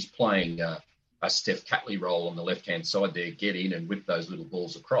do, and he's playing a Steph Catley role on the left-hand side there, get in and whip those little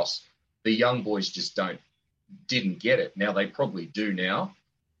balls across. The young boys just didn't get it. Now, they probably do now,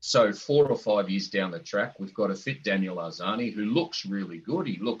 So 4 or 5 years down the track, we've got a fit Daniel Arzani who looks really good.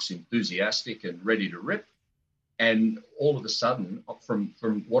 He looks enthusiastic and ready to rip. And all of a sudden, from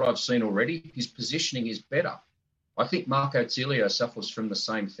what I've seen already, his positioning is better. I think Marco Tilio suffers from the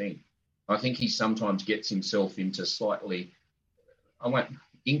same thing. I think he sometimes gets himself into slightly,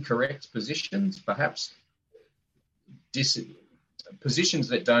 incorrect positions, perhaps positions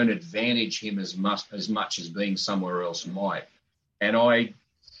that don't advantage him as much as being somewhere else might. And I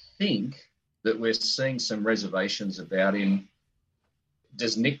think that we're seeing some reservations about him.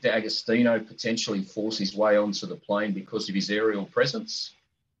 Does Nick D'Agostino potentially force his way onto the plane because of his aerial presence?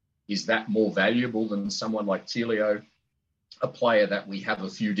 Is that more valuable than someone like Tilio, a player that we have a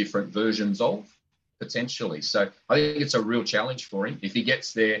few different versions of, potentially? So I think it's a real challenge for him. If he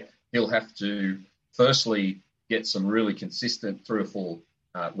gets there, he'll have to firstly get some really consistent 3 or 4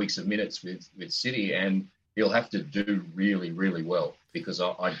 weeks of minutes with City, and he'll have to do really, really well, because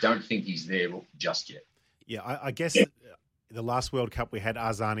I don't think he's there just yet. Yeah, I guess the last World Cup we had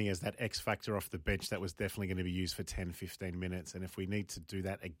Arzani as that X factor off the bench that was definitely going to be used for 10, 15 minutes. And if we need to do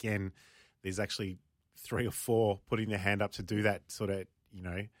that again, there's actually 3 or 4 putting their hand up to do that sort of,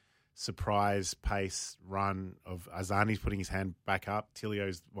 surprise pace run of Arzani's putting his hand back up.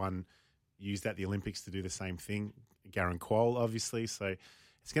 Tilio's one used at the Olympics to do the same thing. Garen Quoll, obviously. So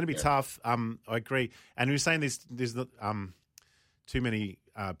it's going to be tough. I agree. And we were saying there's too many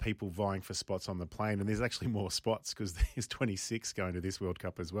people vying for spots on the plane, and there's actually more spots because there's 26 going to this World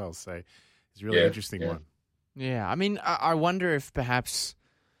Cup as well. So it's a really interesting one. Yeah, I mean, I wonder if perhaps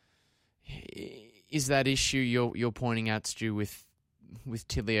is that issue you're pointing out, Stu, with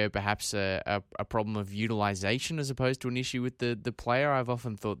Tilio perhaps a problem of utilisation as opposed to an issue with the player? I've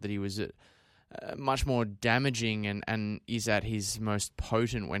often thought that he was much more damaging and is at his most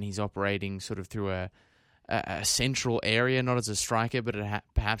potent when he's operating sort of through a central area, not as a striker, but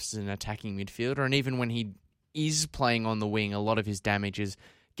perhaps as an attacking midfielder. And even when he is playing on the wing, a lot of his damage is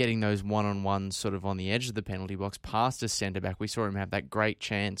getting those one-on-ones sort of on the edge of the penalty box past a centre-back. We saw him have that great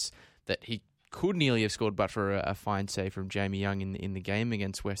chance that he could nearly have scored but for a fine save from Jamie Young in the game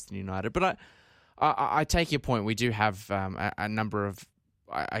against Western United. But I take your point. We do have a number of,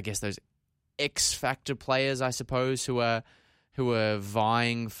 I guess, those X-factor players, I suppose, who are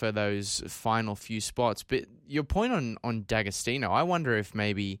vying for those final few spots. But your point on D'Agostino, I wonder if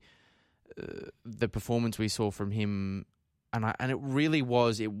maybe the performance we saw from him, and it really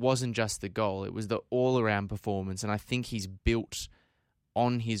it wasn't just the goal, it was the all-around performance. And I think he's built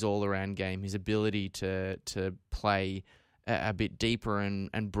on his all-around game, his ability to play a bit deeper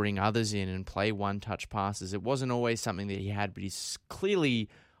and bring others in and play one-touch passes. It wasn't always something that he had, but he's clearly,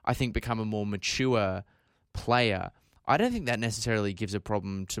 I think, become a more mature player. I don't think that necessarily gives a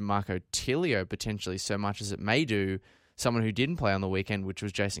problem to Marco Tilio potentially so much as it may do someone who didn't play on the weekend, which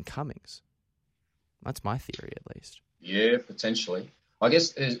was Jason Cummings. That's my theory, at least. Yeah, potentially. I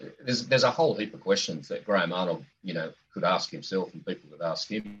guess there's a whole heap of questions that Graham Arnold, could ask himself, and people could ask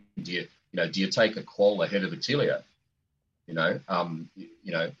him. Do you take a Quoll ahead of a Tilio? Do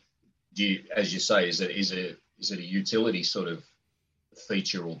you, as you say, is it a utility sort of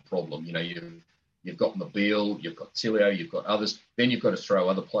feature or problem? You've got Mobile, you've got Tilio, you've got others. Then you've got to throw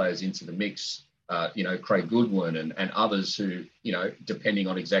other players into the mix. Craig Goodwin and others who, depending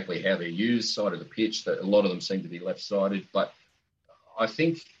on exactly how they're used, side of the pitch, that a lot of them seem to be left-sided. But I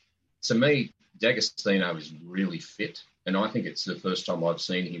think, to me, D'Agostino is really fit, and I think it's the first time I've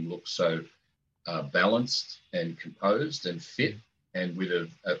seen him look so balanced and composed and fit and with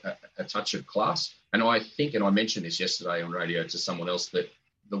a touch of class. And I think, and I mentioned this yesterday on radio to someone else, that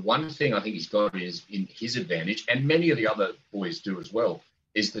the one thing I think he's got is in his advantage, and many of the other boys do as well,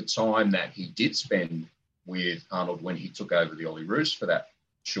 is the time that he did spend with Arnold when he took over the Ollie Roos for that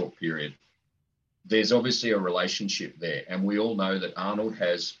short period. There's obviously a relationship there, and we all know that Arnold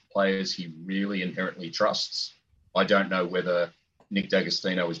has players he really inherently trusts. I don't know whether Nick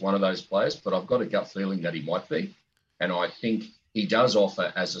D'Agostino is one of those players, but I've got a gut feeling that he might be. And I think he does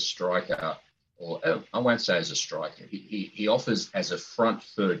offer as a striker, or I won't say as a striker, he offers as a front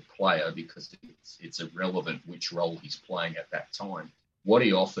third player, because it's irrelevant which role he's playing at that time. What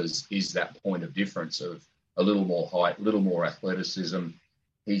he offers is that point of difference of a little more height, a little more athleticism.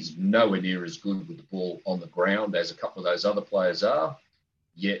 He's nowhere near as good with the ball on the ground as a couple of those other players are,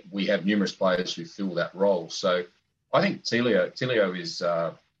 yet we have numerous players who fill that role. So I think Tilio is,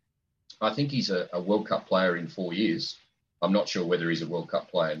 I think he's a World Cup player in 4 years. I'm not sure whether he's a World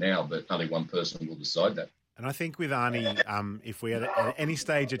Cup player now, but only one person will decide that. And I think with Arnie, if we at any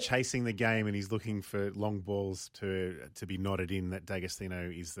stage are chasing the game and he's looking for long balls to be knotted in, that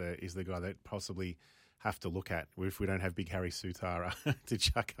D'Agostino is the guy that possibly have to look at if we don't have Big Harry Sutara to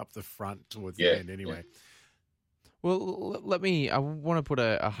chuck up the front towards the end anyway. Well, I want to put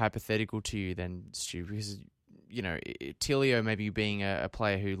a hypothetical to you then, Stu, because, you know, Tilio maybe being a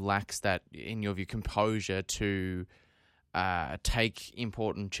player who lacks that, in your view, composure to take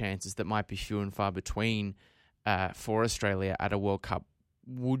important chances that might be few and far between for Australia at a World Cup.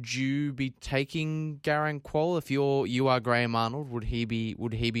 Would you be taking Garang Kuol if you are Graham Arnold? Would he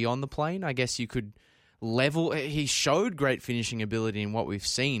be on the plane? I guess you could level. He showed great finishing ability in what we've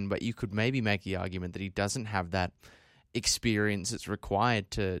seen, but you could maybe make the argument that he doesn't have that experience that's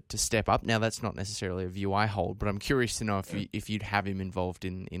required to step up. Now, that's not necessarily a view I hold, but I'm curious to know if you'd have him involved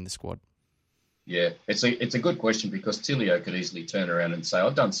in the squad. Yeah, it's a good question, because Tilio could easily turn around and say,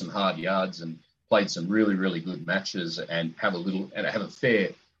 I've done some hard yards and played some really, really good matches and have a fair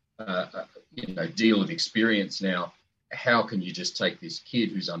deal of experience now. How can you just take this kid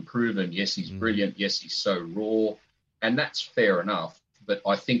who's unproven? Yes, he's brilliant. Yes, he's so raw. And that's fair enough. But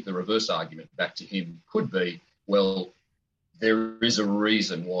I think the reverse argument back to him could be, well, there is a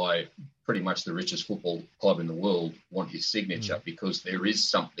reason why pretty much the richest football club in the world want his signature, because there is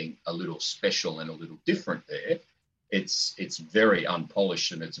something a little special and a little different there. It's very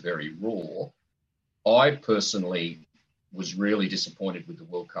unpolished and it's very raw. I personally was really disappointed with the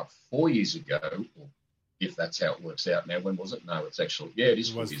World Cup 4 years ago, if that's how it works out now. When was it? No, it's actually, it is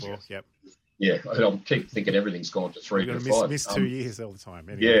 4 years ago. Yep. Yeah, I keep thinking everything's gone to 3 to 5. Miss 2 years all the time.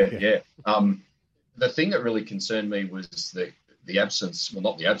 Anyway, The thing that really concerned me was the absence. Well,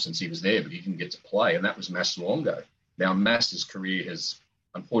 not the absence. He was there, but he didn't get to play, and that was Mas Luongo. Now, Mas's career has,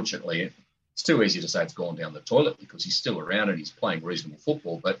 unfortunately, it's too easy to say it's gone down the toilet, because he's still around and he's playing reasonable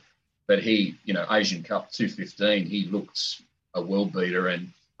football. But he, Asian Cup 2015, he looked a world beater.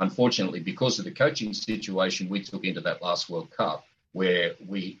 And unfortunately, because of the coaching situation we took into that last World Cup, where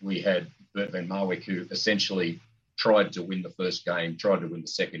we had Bert van Marwijk, who essentially tried to win the first game, tried to win the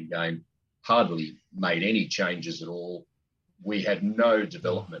second game, hardly made any changes at all. We had no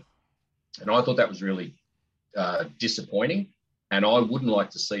development. And I thought that was really disappointing. And I wouldn't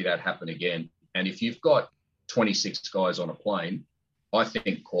like to see that happen again. And if you've got 26 guys on a plane, I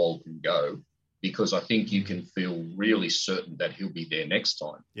think Kuol can go, because I think you can feel really certain that he'll be there next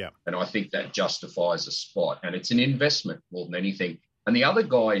time. Yeah. And I think that justifies a spot. And it's an investment more than anything. And the other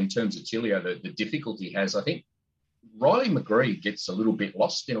guy, in terms of Tilio, the difficulty he has, I think Riley McGree gets a little bit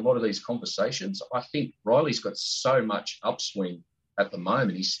lost in a lot of these conversations. I think Riley's got so much upswing at the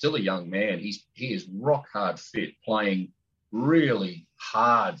moment. He's still a young man. He is rock hard fit, playing really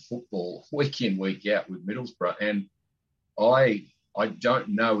hard football week in, week out with Middlesbrough. And I don't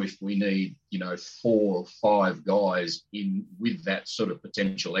know if we need, 4 or 5 guys in with that sort of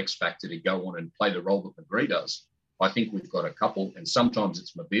potential X factor to go on and play the role that McGree does. I think we've got a couple, and sometimes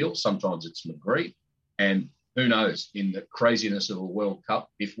it's Mobile, sometimes it's McGree. And who knows, in the craziness of a World Cup,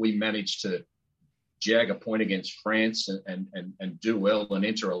 if we manage to jag a point against France and do well and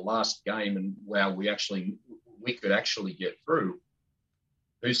enter a last game, and wow, we could actually get through.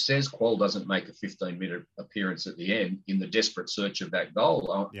 Who says Kuol doesn't make a 15-minute appearance at the end in the desperate search of that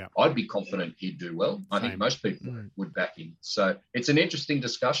goal? I'd be confident he'd do well. I think most people would back him. So it's an interesting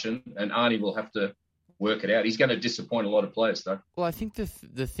discussion, and Arnie will have to work it out. He's going to disappoint a lot of players, though. Well, I think the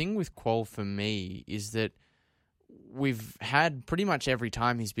thing with Kuol for me is that we've had pretty much every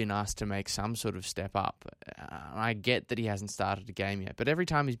time he's been asked to make some sort of step up. I get that he hasn't started a game yet, but every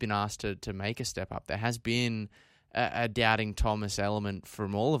time he's been asked to make a step up, there has been a doubting Thomas element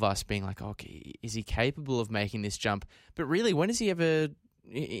from all of us, being like, okay, is he capable of making this jump? But really, when has he ever,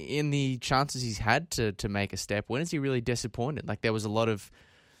 in the chances he's had to make a step, when has he really disappointed? Like, there was a lot of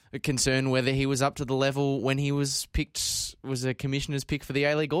concern whether he was up to the level when he was a commissioner's pick for the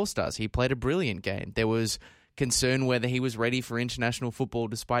A-League All-Stars. He played a brilliant game. There was concern whether he was ready for international football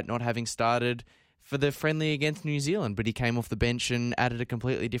despite not having started for the friendly against New Zealand, but he came off the bench and added a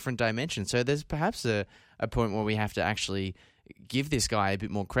completely different dimension. So there's perhaps a point where we have to actually give this guy a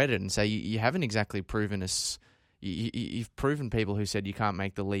bit more credit and say, you haven't exactly proven us. You've proven people who said you can't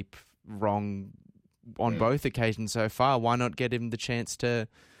make the leap wrong on both occasions so far. Why not get him the chance to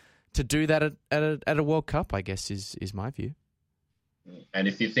do that at a World Cup, I guess, is my view. And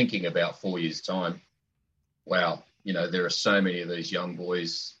if you're thinking about 4 years' time, wow, there are so many of these young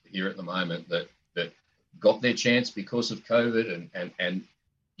boys here at the moment that got their chance because of COVID, and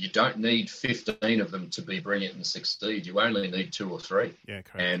you don't need 15 of them to be brilliant and succeed. You only need 2 or 3. Yeah,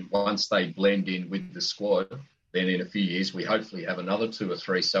 correct. And once they blend in with the squad, then in a few years we hopefully have another 2 or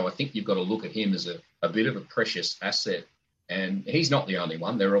 3. So I think you've got to look at him as a bit of a precious asset. And he's not the only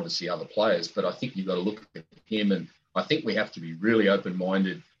one. There are obviously other players, but I think you've got to look at him, and I think we have to be really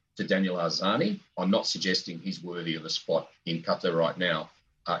open-minded to Daniel Arzani. I'm not suggesting he's worthy of a spot in Qatar right now.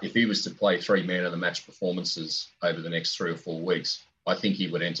 If he was to play 3 man of the match performances over the next 3 or 4 weeks, I think he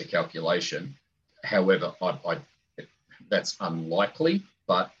would enter calculation. However, that's unlikely,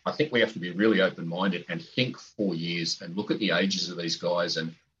 but I think we have to be really open-minded and think 4 years and look at the ages of these guys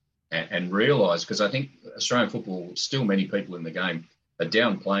and realise, because I think Australian football, still many people in the game are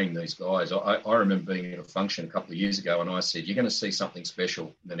downplaying these guys. I remember being at a function a couple of years ago and I said, you're going to see something special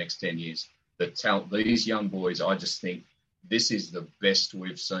in the next 10 years. These young boys, I just think this is the best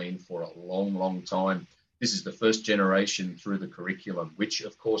we've seen for a long, long time. This is the first generation through the curriculum, which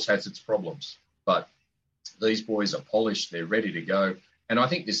of course has its problems. But these boys are polished, they're ready to go. And I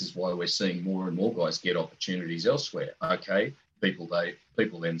think this is why we're seeing more and more guys get opportunities elsewhere. Okay, people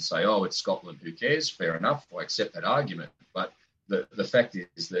then say, oh, it's Scotland, who cares? Fair enough, I accept that argument. But the fact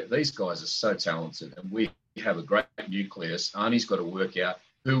is that these guys are so talented and we have a great nucleus. Arnie's got to work out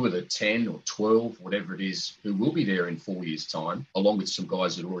who are the 10 or 12, whatever it is, who will be there in 4 years' time, along with some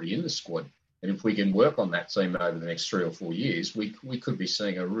guys that are already in the squad. And if we can work on that team over the next 3 or 4 years, we could be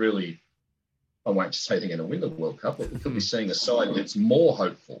seeing a really, I won't say they're going to win the World Cup, but we could be seeing a side that's more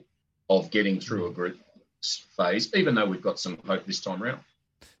hopeful of getting through a group phase, even though we've got some hope this time around.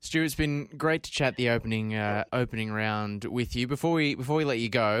 Stu, it's been great to chat the opening round with you. Before we let you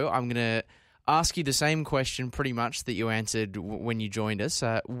go, I'm going to ask you the same question pretty much that you answered when you joined us.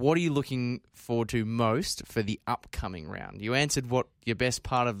 What are you looking forward to most for the upcoming round? You answered what your best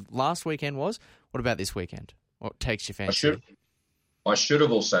part of last weekend was. What about this weekend? What takes your fancy? I should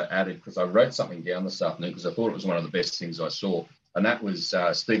have also added, because I wrote something down this afternoon because I thought it was one of the best things I saw, and that was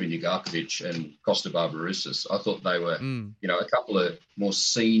Steven Ugarkovic and Costa Barbarouses. I thought they were, a couple of more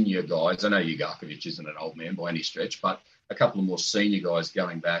senior guys. I know Ugarkovic isn't an old man by any stretch, but a couple of more senior guys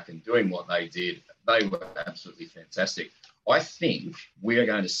going back and doing what they did. They were absolutely fantastic. I think we are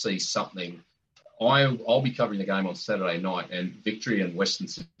going to see something. I'll be covering the game on Saturday night, and Victory and Western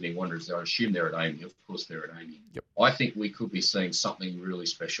Sydney Wanderers, I assume they're at AAMI. Of course, they're at AAMI. Yep. I think we could be seeing something really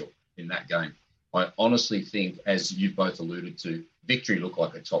special in that game. I honestly think, as you both alluded to, Victory look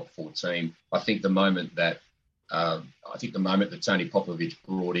like a top 4 team. I think the moment that Tony Popovic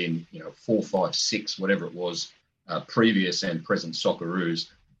brought in, 4, 5, 6, whatever it was, previous and present Socceroos,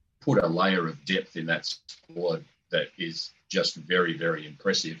 put a layer of depth in that squad that is just very, very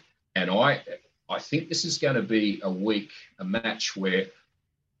impressive. And I think this is going to be a match where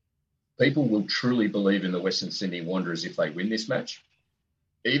people will truly believe in the Western Sydney Wanderers if they win this match.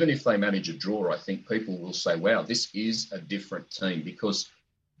 Even if they manage a draw, I think people will say, wow, this is a different team, because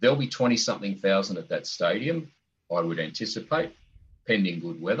there'll be 20-something thousand at that stadium, I would anticipate, pending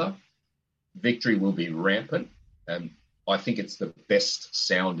good weather. Victory will be rampant. I think it's the best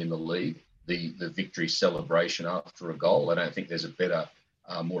sound in the league, the Victory celebration after a goal. I don't think there's a better,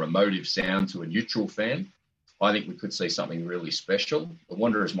 more emotive sound to a neutral fan. I think we could see something really special. The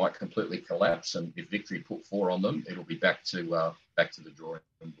Wanderers might completely collapse, and if Victory put 4 on them, it'll be back to the drawing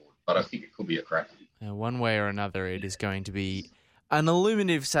board. But I think it could be a cracker. One way or another, it is going to be an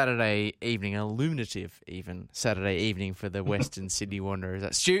illuminative Saturday evening for the Western Sydney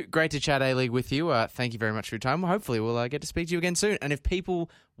Wanderers. Stu, great to chat A-League with you. Thank you very much for your time. Hopefully we'll get to speak to you again soon. And if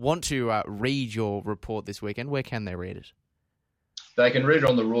people want to read your report this weekend, where can they read it? They can read it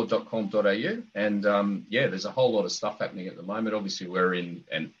on theraw.com.au. And, there's a whole lot of stuff happening at the moment. Obviously, we're in,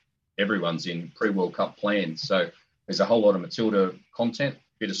 and everyone's in, pre-World Cup plans. So there's a whole lot of Matilda content,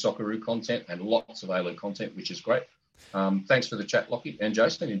 bit of Socceroo content, and lots of A-League content, which is great. Thanks for the chat, Lockie and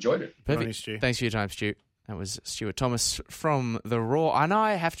Jason. Enjoyed it. Perfect. Thanks for your time, Stu. That was Stuart Thomas from The Raw. And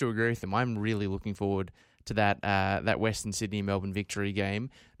I have to agree with him. I'm really looking forward to that Western Sydney-Melbourne Victory game,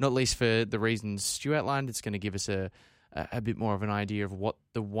 not least for the reasons Stu outlined. It's going to give us a bit more of an idea of what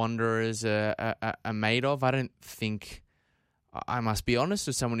the Wanderers are made of. I don't think, I must be honest,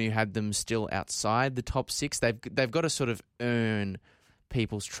 as someone who had them still outside the top 6, they've got to sort of earn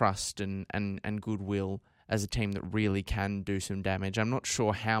people's trust and goodwill as a team that really can do some damage. I'm not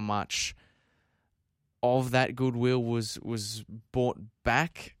sure how much of that goodwill was brought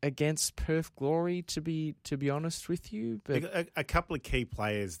back against Perth Glory, to be honest with you. But a couple of key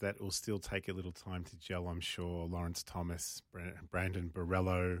players that will still take a little time to gel, I'm sure. Lawrence Thomas, Brandon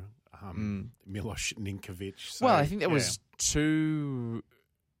Borrello, Milos Ninkovic. So, well, I think there was two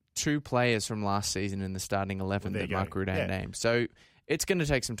players from last season in the starting 11 that Mark Rudan named. So it's going to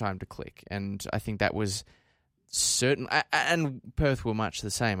take some time to click. And I think that was certain, and Perth were much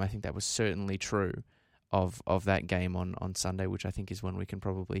the same. I think that was certainly true of that game on Sunday, which I think is one we can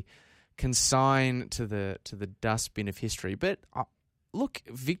probably consign to the dustbin of history. But Look,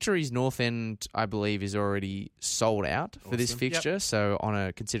 Victory's North End, I believe, is already sold out for this fixture. Yep.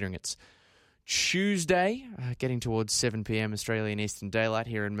 So considering it's Tuesday, getting towards 7 p.m. Australian Eastern Daylight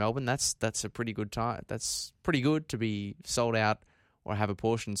here in Melbourne, that's a pretty good time. That's pretty good to be sold out or have a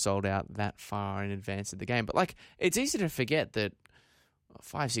portion sold out that far in advance of the game. But it's easy to forget that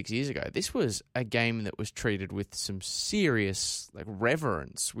 5-6 years ago, this was a game that was treated with some serious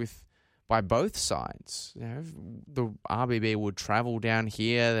reverence by both sides. The RBB would travel down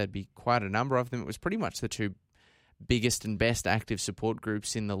here. There'd be quite a number of them. It was pretty much the two biggest and best active support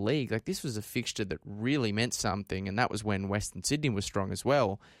groups in the league. This was a fixture that really meant something, and that was when Western Sydney was strong as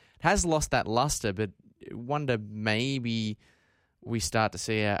well. It has lost that luster, but I wonder maybe we start to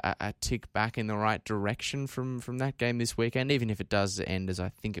see a tick back in the right direction from that game this weekend, even if it does end, as I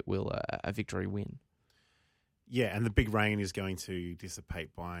think it will, a Victory win. Yeah, and the big rain is going to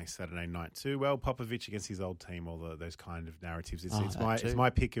dissipate by Saturday night too. Well, Popovic against his old team, all those kind of narratives. It's my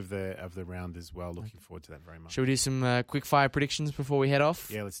pick of the round as well. Looking forward to that very much. Should we do some quick fire predictions before we head off?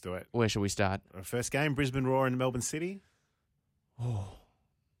 Yeah, let's do it. Where should we start? Our first game, Brisbane Roar and Melbourne City. Oh,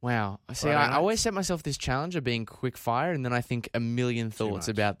 wow. See, I always set myself this challenge of being quick fire, and then I think a million thoughts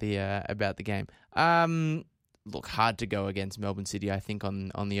about the game. Look, hard to go against Melbourne City, I think,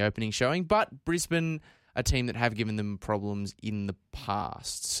 on the opening showing, but Brisbane, a team that have given them problems in the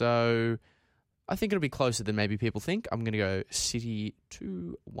past. So I think it'll be closer than maybe people think. I'm going to go City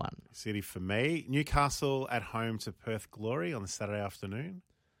 2-1. City for me. Newcastle at home to Perth Glory on the Saturday afternoon.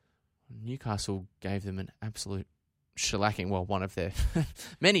 Newcastle gave them an absolute shellacking. Well, one of their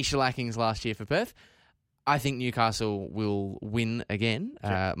many shellackings last year for Perth. I think Newcastle will win again.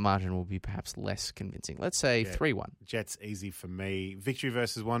 Margin will be perhaps less convincing. Let's say 3-1. Jets easy for me. Victory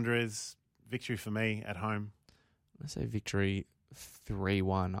versus Wanderers. Victory for me at home. Let's say Victory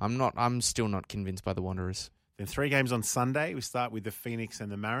 3-1. I'm still not convinced by the Wanderers. Then 3 games on Sunday. We start with the Phoenix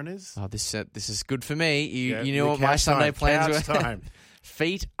and the Mariners. Oh, this is good for me. You know what my Sunday plans were?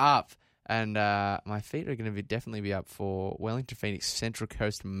 Feet up. And my feet are going to definitely be up for Wellington Phoenix, Central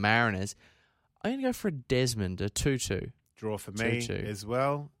Coast Mariners. I'm going to go for a Desmond, a 2-2. Draw for me 2-2 as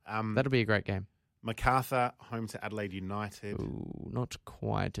well. That'll be a great game. Macarthur, home to Adelaide United. Ooh, not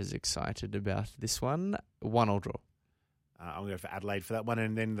quite as excited about this one. 1-1 draw. I'm going to go for Adelaide for that one.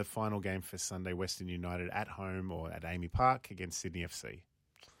 And then the final game for Sunday, Western United at home or at Amy Park against Sydney FC.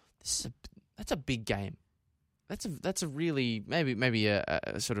 That's a big game. That's a really maybe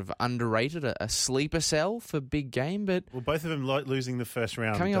a sort of underrated, a sleeper cell for big game. But both of them losing the first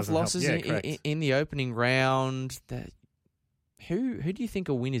round. Coming off losses in the opening round, who do you think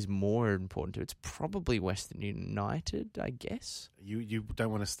a win is more important to? It's probably Western United, I guess. You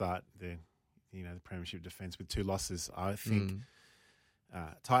don't want to start the premiership defence with 2 losses. I think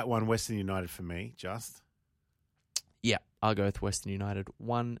tight one, Western United for me. Just I'll go with Western United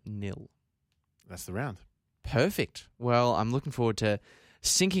 1-0. That's the round. Perfect. Well, I'm looking forward to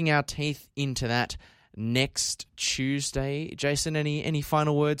sinking our teeth into that next Tuesday. Jason, any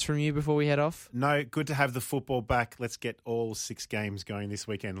final words from you before we head off? No, good to have the football back. Let's get all 6 games going this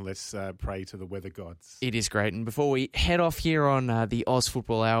weekend. Let's pray to the weather gods. It is great. And before we head off here on the Oz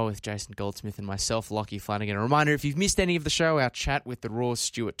Football Hour with Jason Goldsmith and myself, Lockie Flanagan, a reminder, if you've missed any of the show, our chat with the Raw's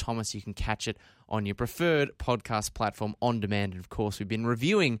Stuart Thomas, you can catch it on your preferred podcast platform on demand. And of course, we've been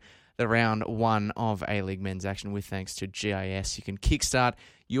reviewing the round 1 of A-League men's action with thanks to GIS. You can kickstart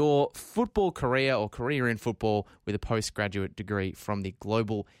your football career or career in football with a postgraduate degree from the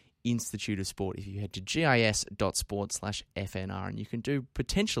Global Institute of Sport. If you head to gis.sport/FNR, and you can do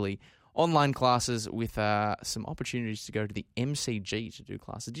potentially online classes with some opportunities to go to the MCG to do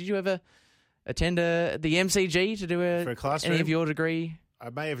classes. Did you ever attend the MCG to do for a classroom? Any of your degree? I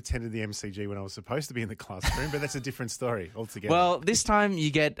may have attended the MCG when I was supposed to be in the classroom, but that's a different story altogether. Well, this time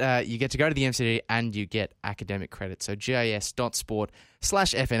you get to go to the MCG and you get academic credit. So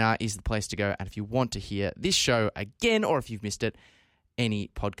gis.sport/FNR is the place to go. And if you want to hear this show again, or if you've missed it,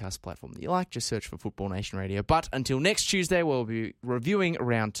 any podcast platform that you like, just search for Football Nation Radio. But until next Tuesday, we'll be reviewing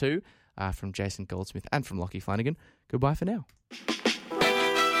round 2 from Jason Goldsmith and from Lockie Flanagan. Goodbye for now.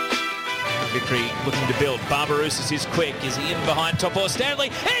 Victory looking to build. Barbarouses is quick. Is he in behind Topo Stanley?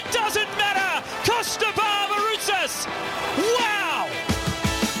 It doesn't matter! Costa Barbarouses! Wow!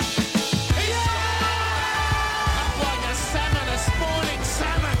 Up like a salmon, a spawning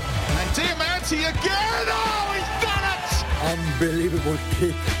salmon. And Diamanti again! Oh, he's done it! Unbelievable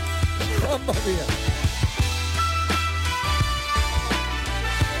kick. Mamma mia.